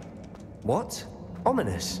go. What?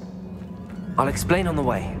 Ominous? I'll explain on the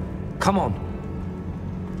way. Come on.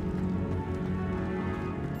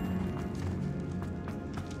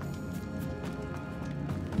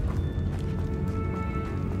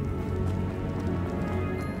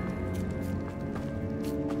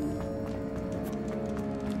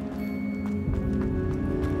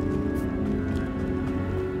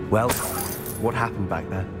 Well, what happened back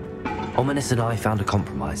there? Ominous and I found a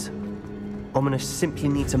compromise. Ominous simply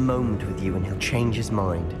needs a moment with you and he'll change his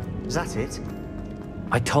mind. Is that it?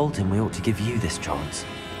 I told him we ought to give you this chance,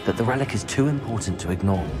 that the relic is too important to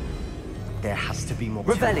ignore. There has to be more.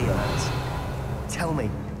 Revelio! Tell me.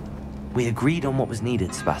 We agreed on what was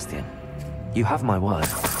needed, Sebastian. You have my word.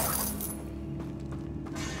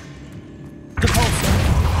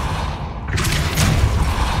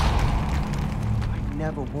 I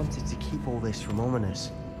never wanted to keep all this from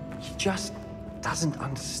Ominous. He just doesn't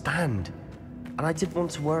understand. And I didn't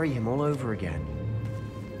want to worry him all over again.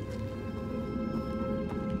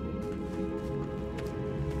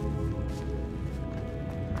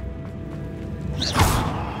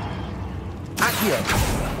 Accio!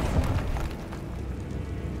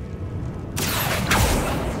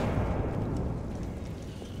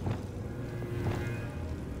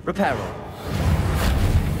 Reparo.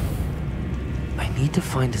 I need to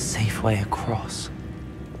find a safe way across.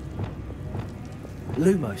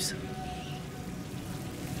 Lumos.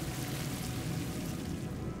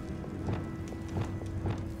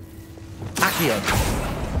 Accio.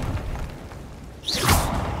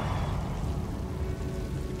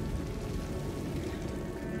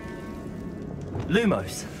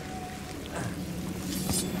 Lumos.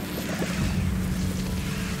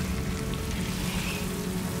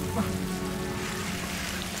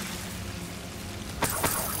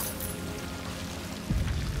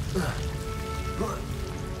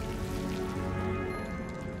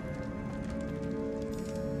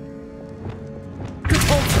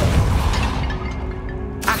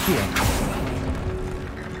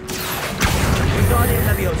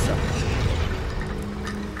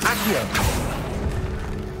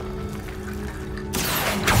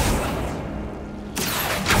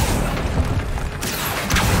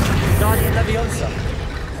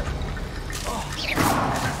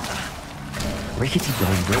 Rickety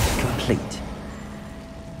Dome Bridge complete.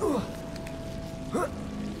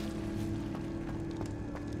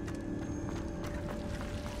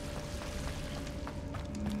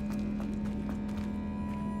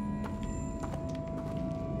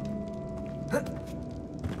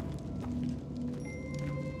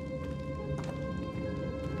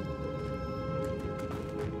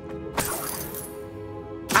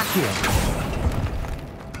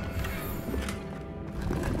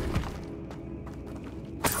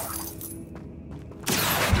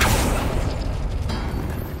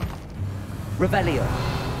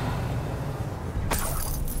 Revelio.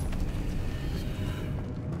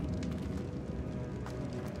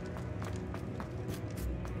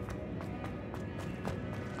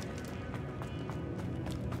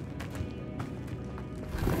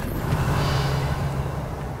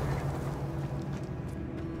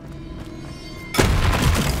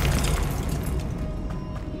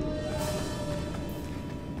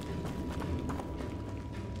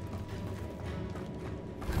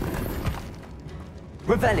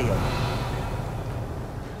 Revelio.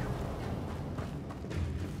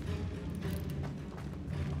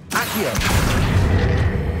 Accio.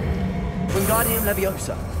 Wingardium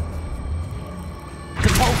Leviosa.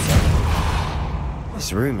 Depulso.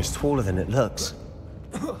 This room is taller than it looks.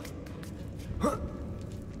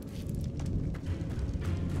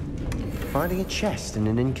 Finding a chest in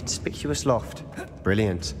an inconspicuous loft.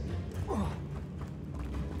 Brilliant.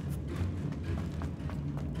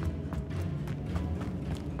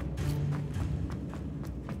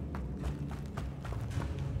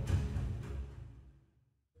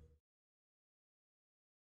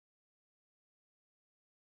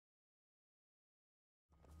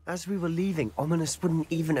 As we were leaving, Ominous wouldn't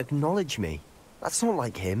even acknowledge me. That's not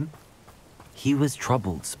like him. He was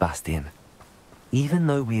troubled, Sebastian. Even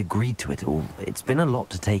though we agreed to it all, it's been a lot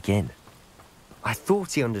to take in. I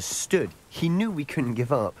thought he understood. He knew we couldn't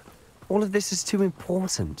give up. All of this is too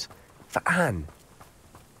important. For Anne.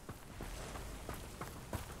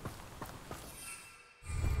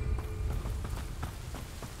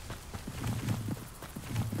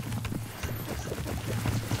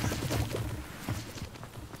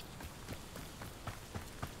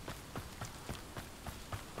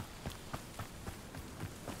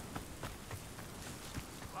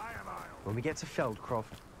 When we get to Feldcroft,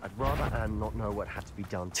 I'd rather Anne not know what had to be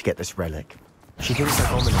done to get this relic. She thinks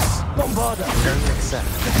I'm Ominous. Bombarda! Don't accept.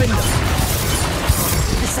 Defender!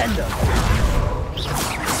 Descender!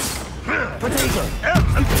 Potato!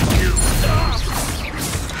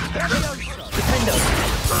 Defender!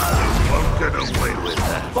 Won't get away with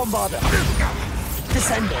that. Bombarda!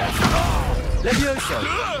 Descender! Levioso!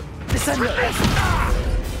 Descender!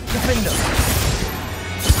 Defender!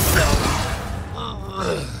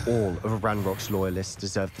 All of Ranrock's loyalists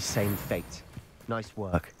deserve the same fate. Nice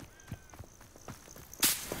work.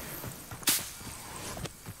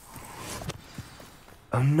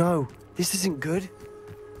 Oh no, this isn't good.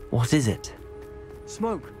 What is it?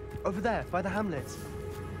 Smoke, over there, by the hamlet.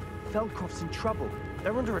 Feldcroft's in trouble.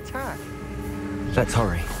 They're under attack. Let's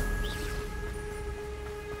hurry.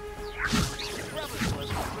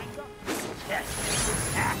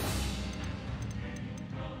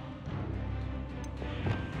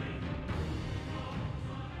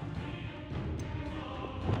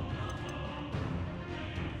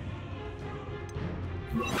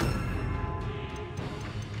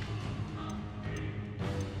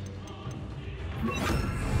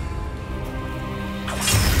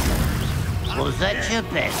 Was that your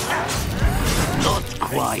best? Not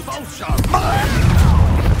quite.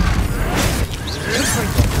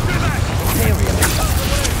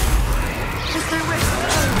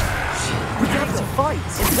 We have to fight!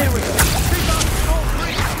 Imperial!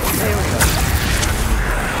 Imperial!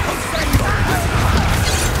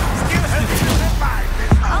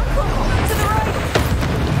 Uncle! To the right!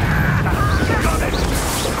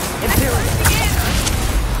 Imperial!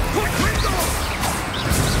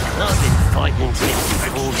 I've been fighting since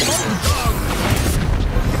before you.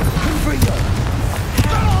 Confringo!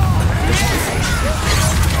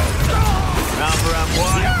 Number and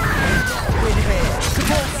one. Win here!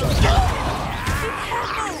 Capulso!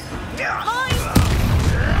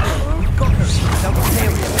 We've got them! Now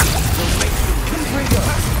Imperial! We'll make them! Confringo!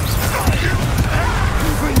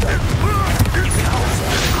 Confringo! Capulso!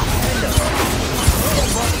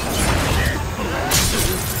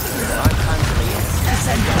 I'm handling it!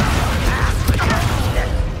 Descender!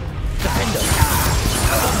 Defender!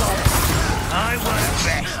 I work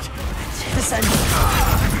best. Descender!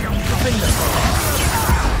 Defender!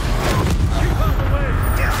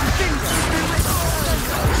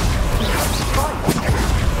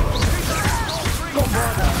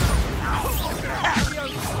 Bombarda!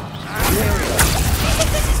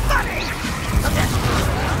 This is funny.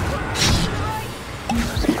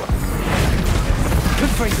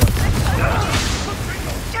 Confringo!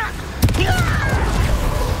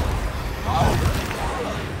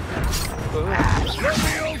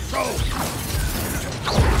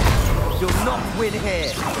 You'll not win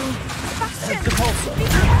here! Depulso!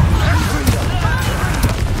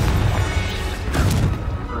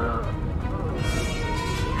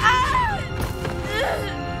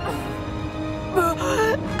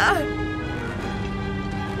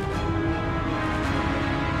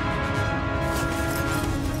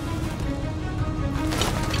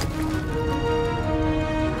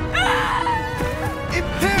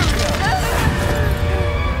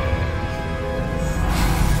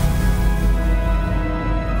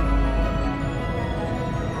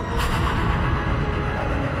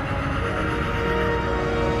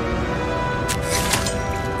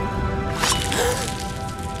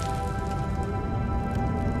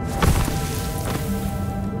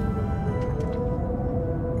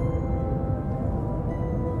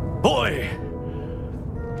 Boy!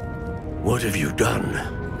 What have you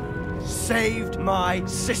done? Saved my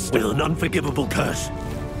sister. With an unforgivable curse.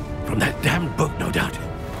 From that damned book, no doubt.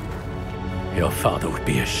 Your father would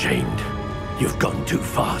be ashamed. You've gone too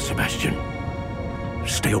far, Sebastian.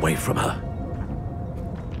 Stay away from her.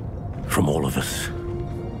 From all of us.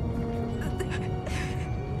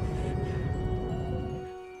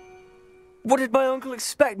 What did my uncle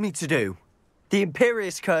expect me to do? The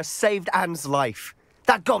Imperious curse saved Anne's life.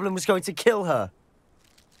 That goblin was going to kill her.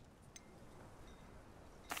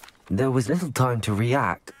 There was little time to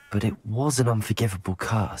react, but it was an unforgivable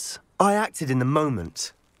curse. I acted in the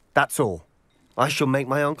moment. That's all. I shall make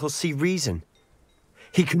my uncle see reason.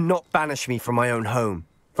 He cannot banish me from my own home,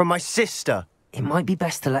 from my sister. It might be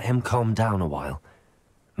best to let him calm down a while.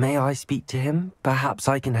 May I speak to him? Perhaps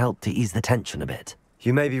I can help to ease the tension a bit.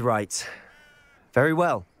 You may be right. Very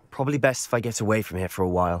well. Probably best if I get away from here for a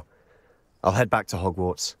while. I'll head back to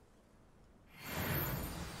Hogwarts.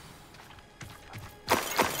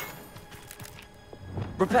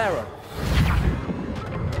 Reparo.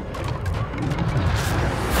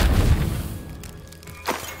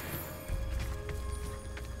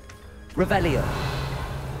 Revelio.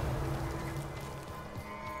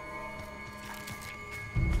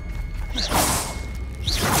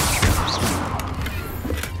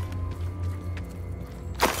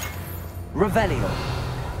 Revelio.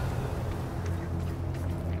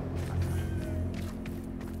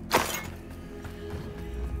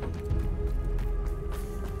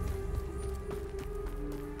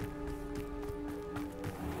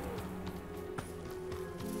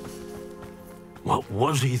 What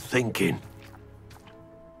was he thinking?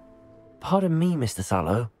 Pardon me, Mr.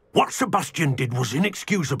 Sallow. What Sebastian did was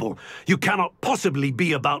inexcusable. You cannot possibly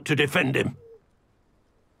be about to defend him.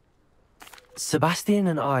 Sebastian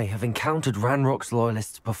and I have encountered Ranrock's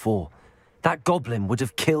loyalists before. That goblin would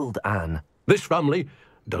have killed Anne. This family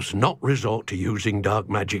does not resort to using dark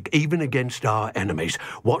magic even against our enemies.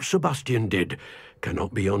 What Sebastian did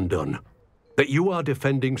cannot be undone. That you are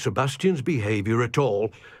defending Sebastian's behavior at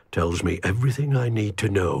all tells me everything I need to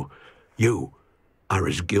know. You are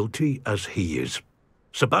as guilty as he is.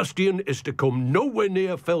 Sebastian is to come nowhere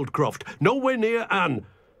near Feldcroft, nowhere near Anne.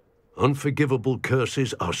 Unforgivable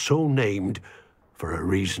curses are so named for a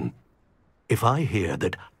reason. If I hear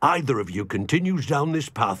that either of you continues down this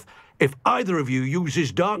path, if either of you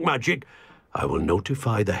uses dark magic, I will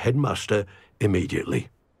notify the headmaster immediately.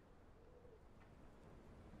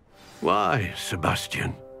 Why,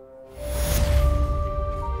 Sebastian?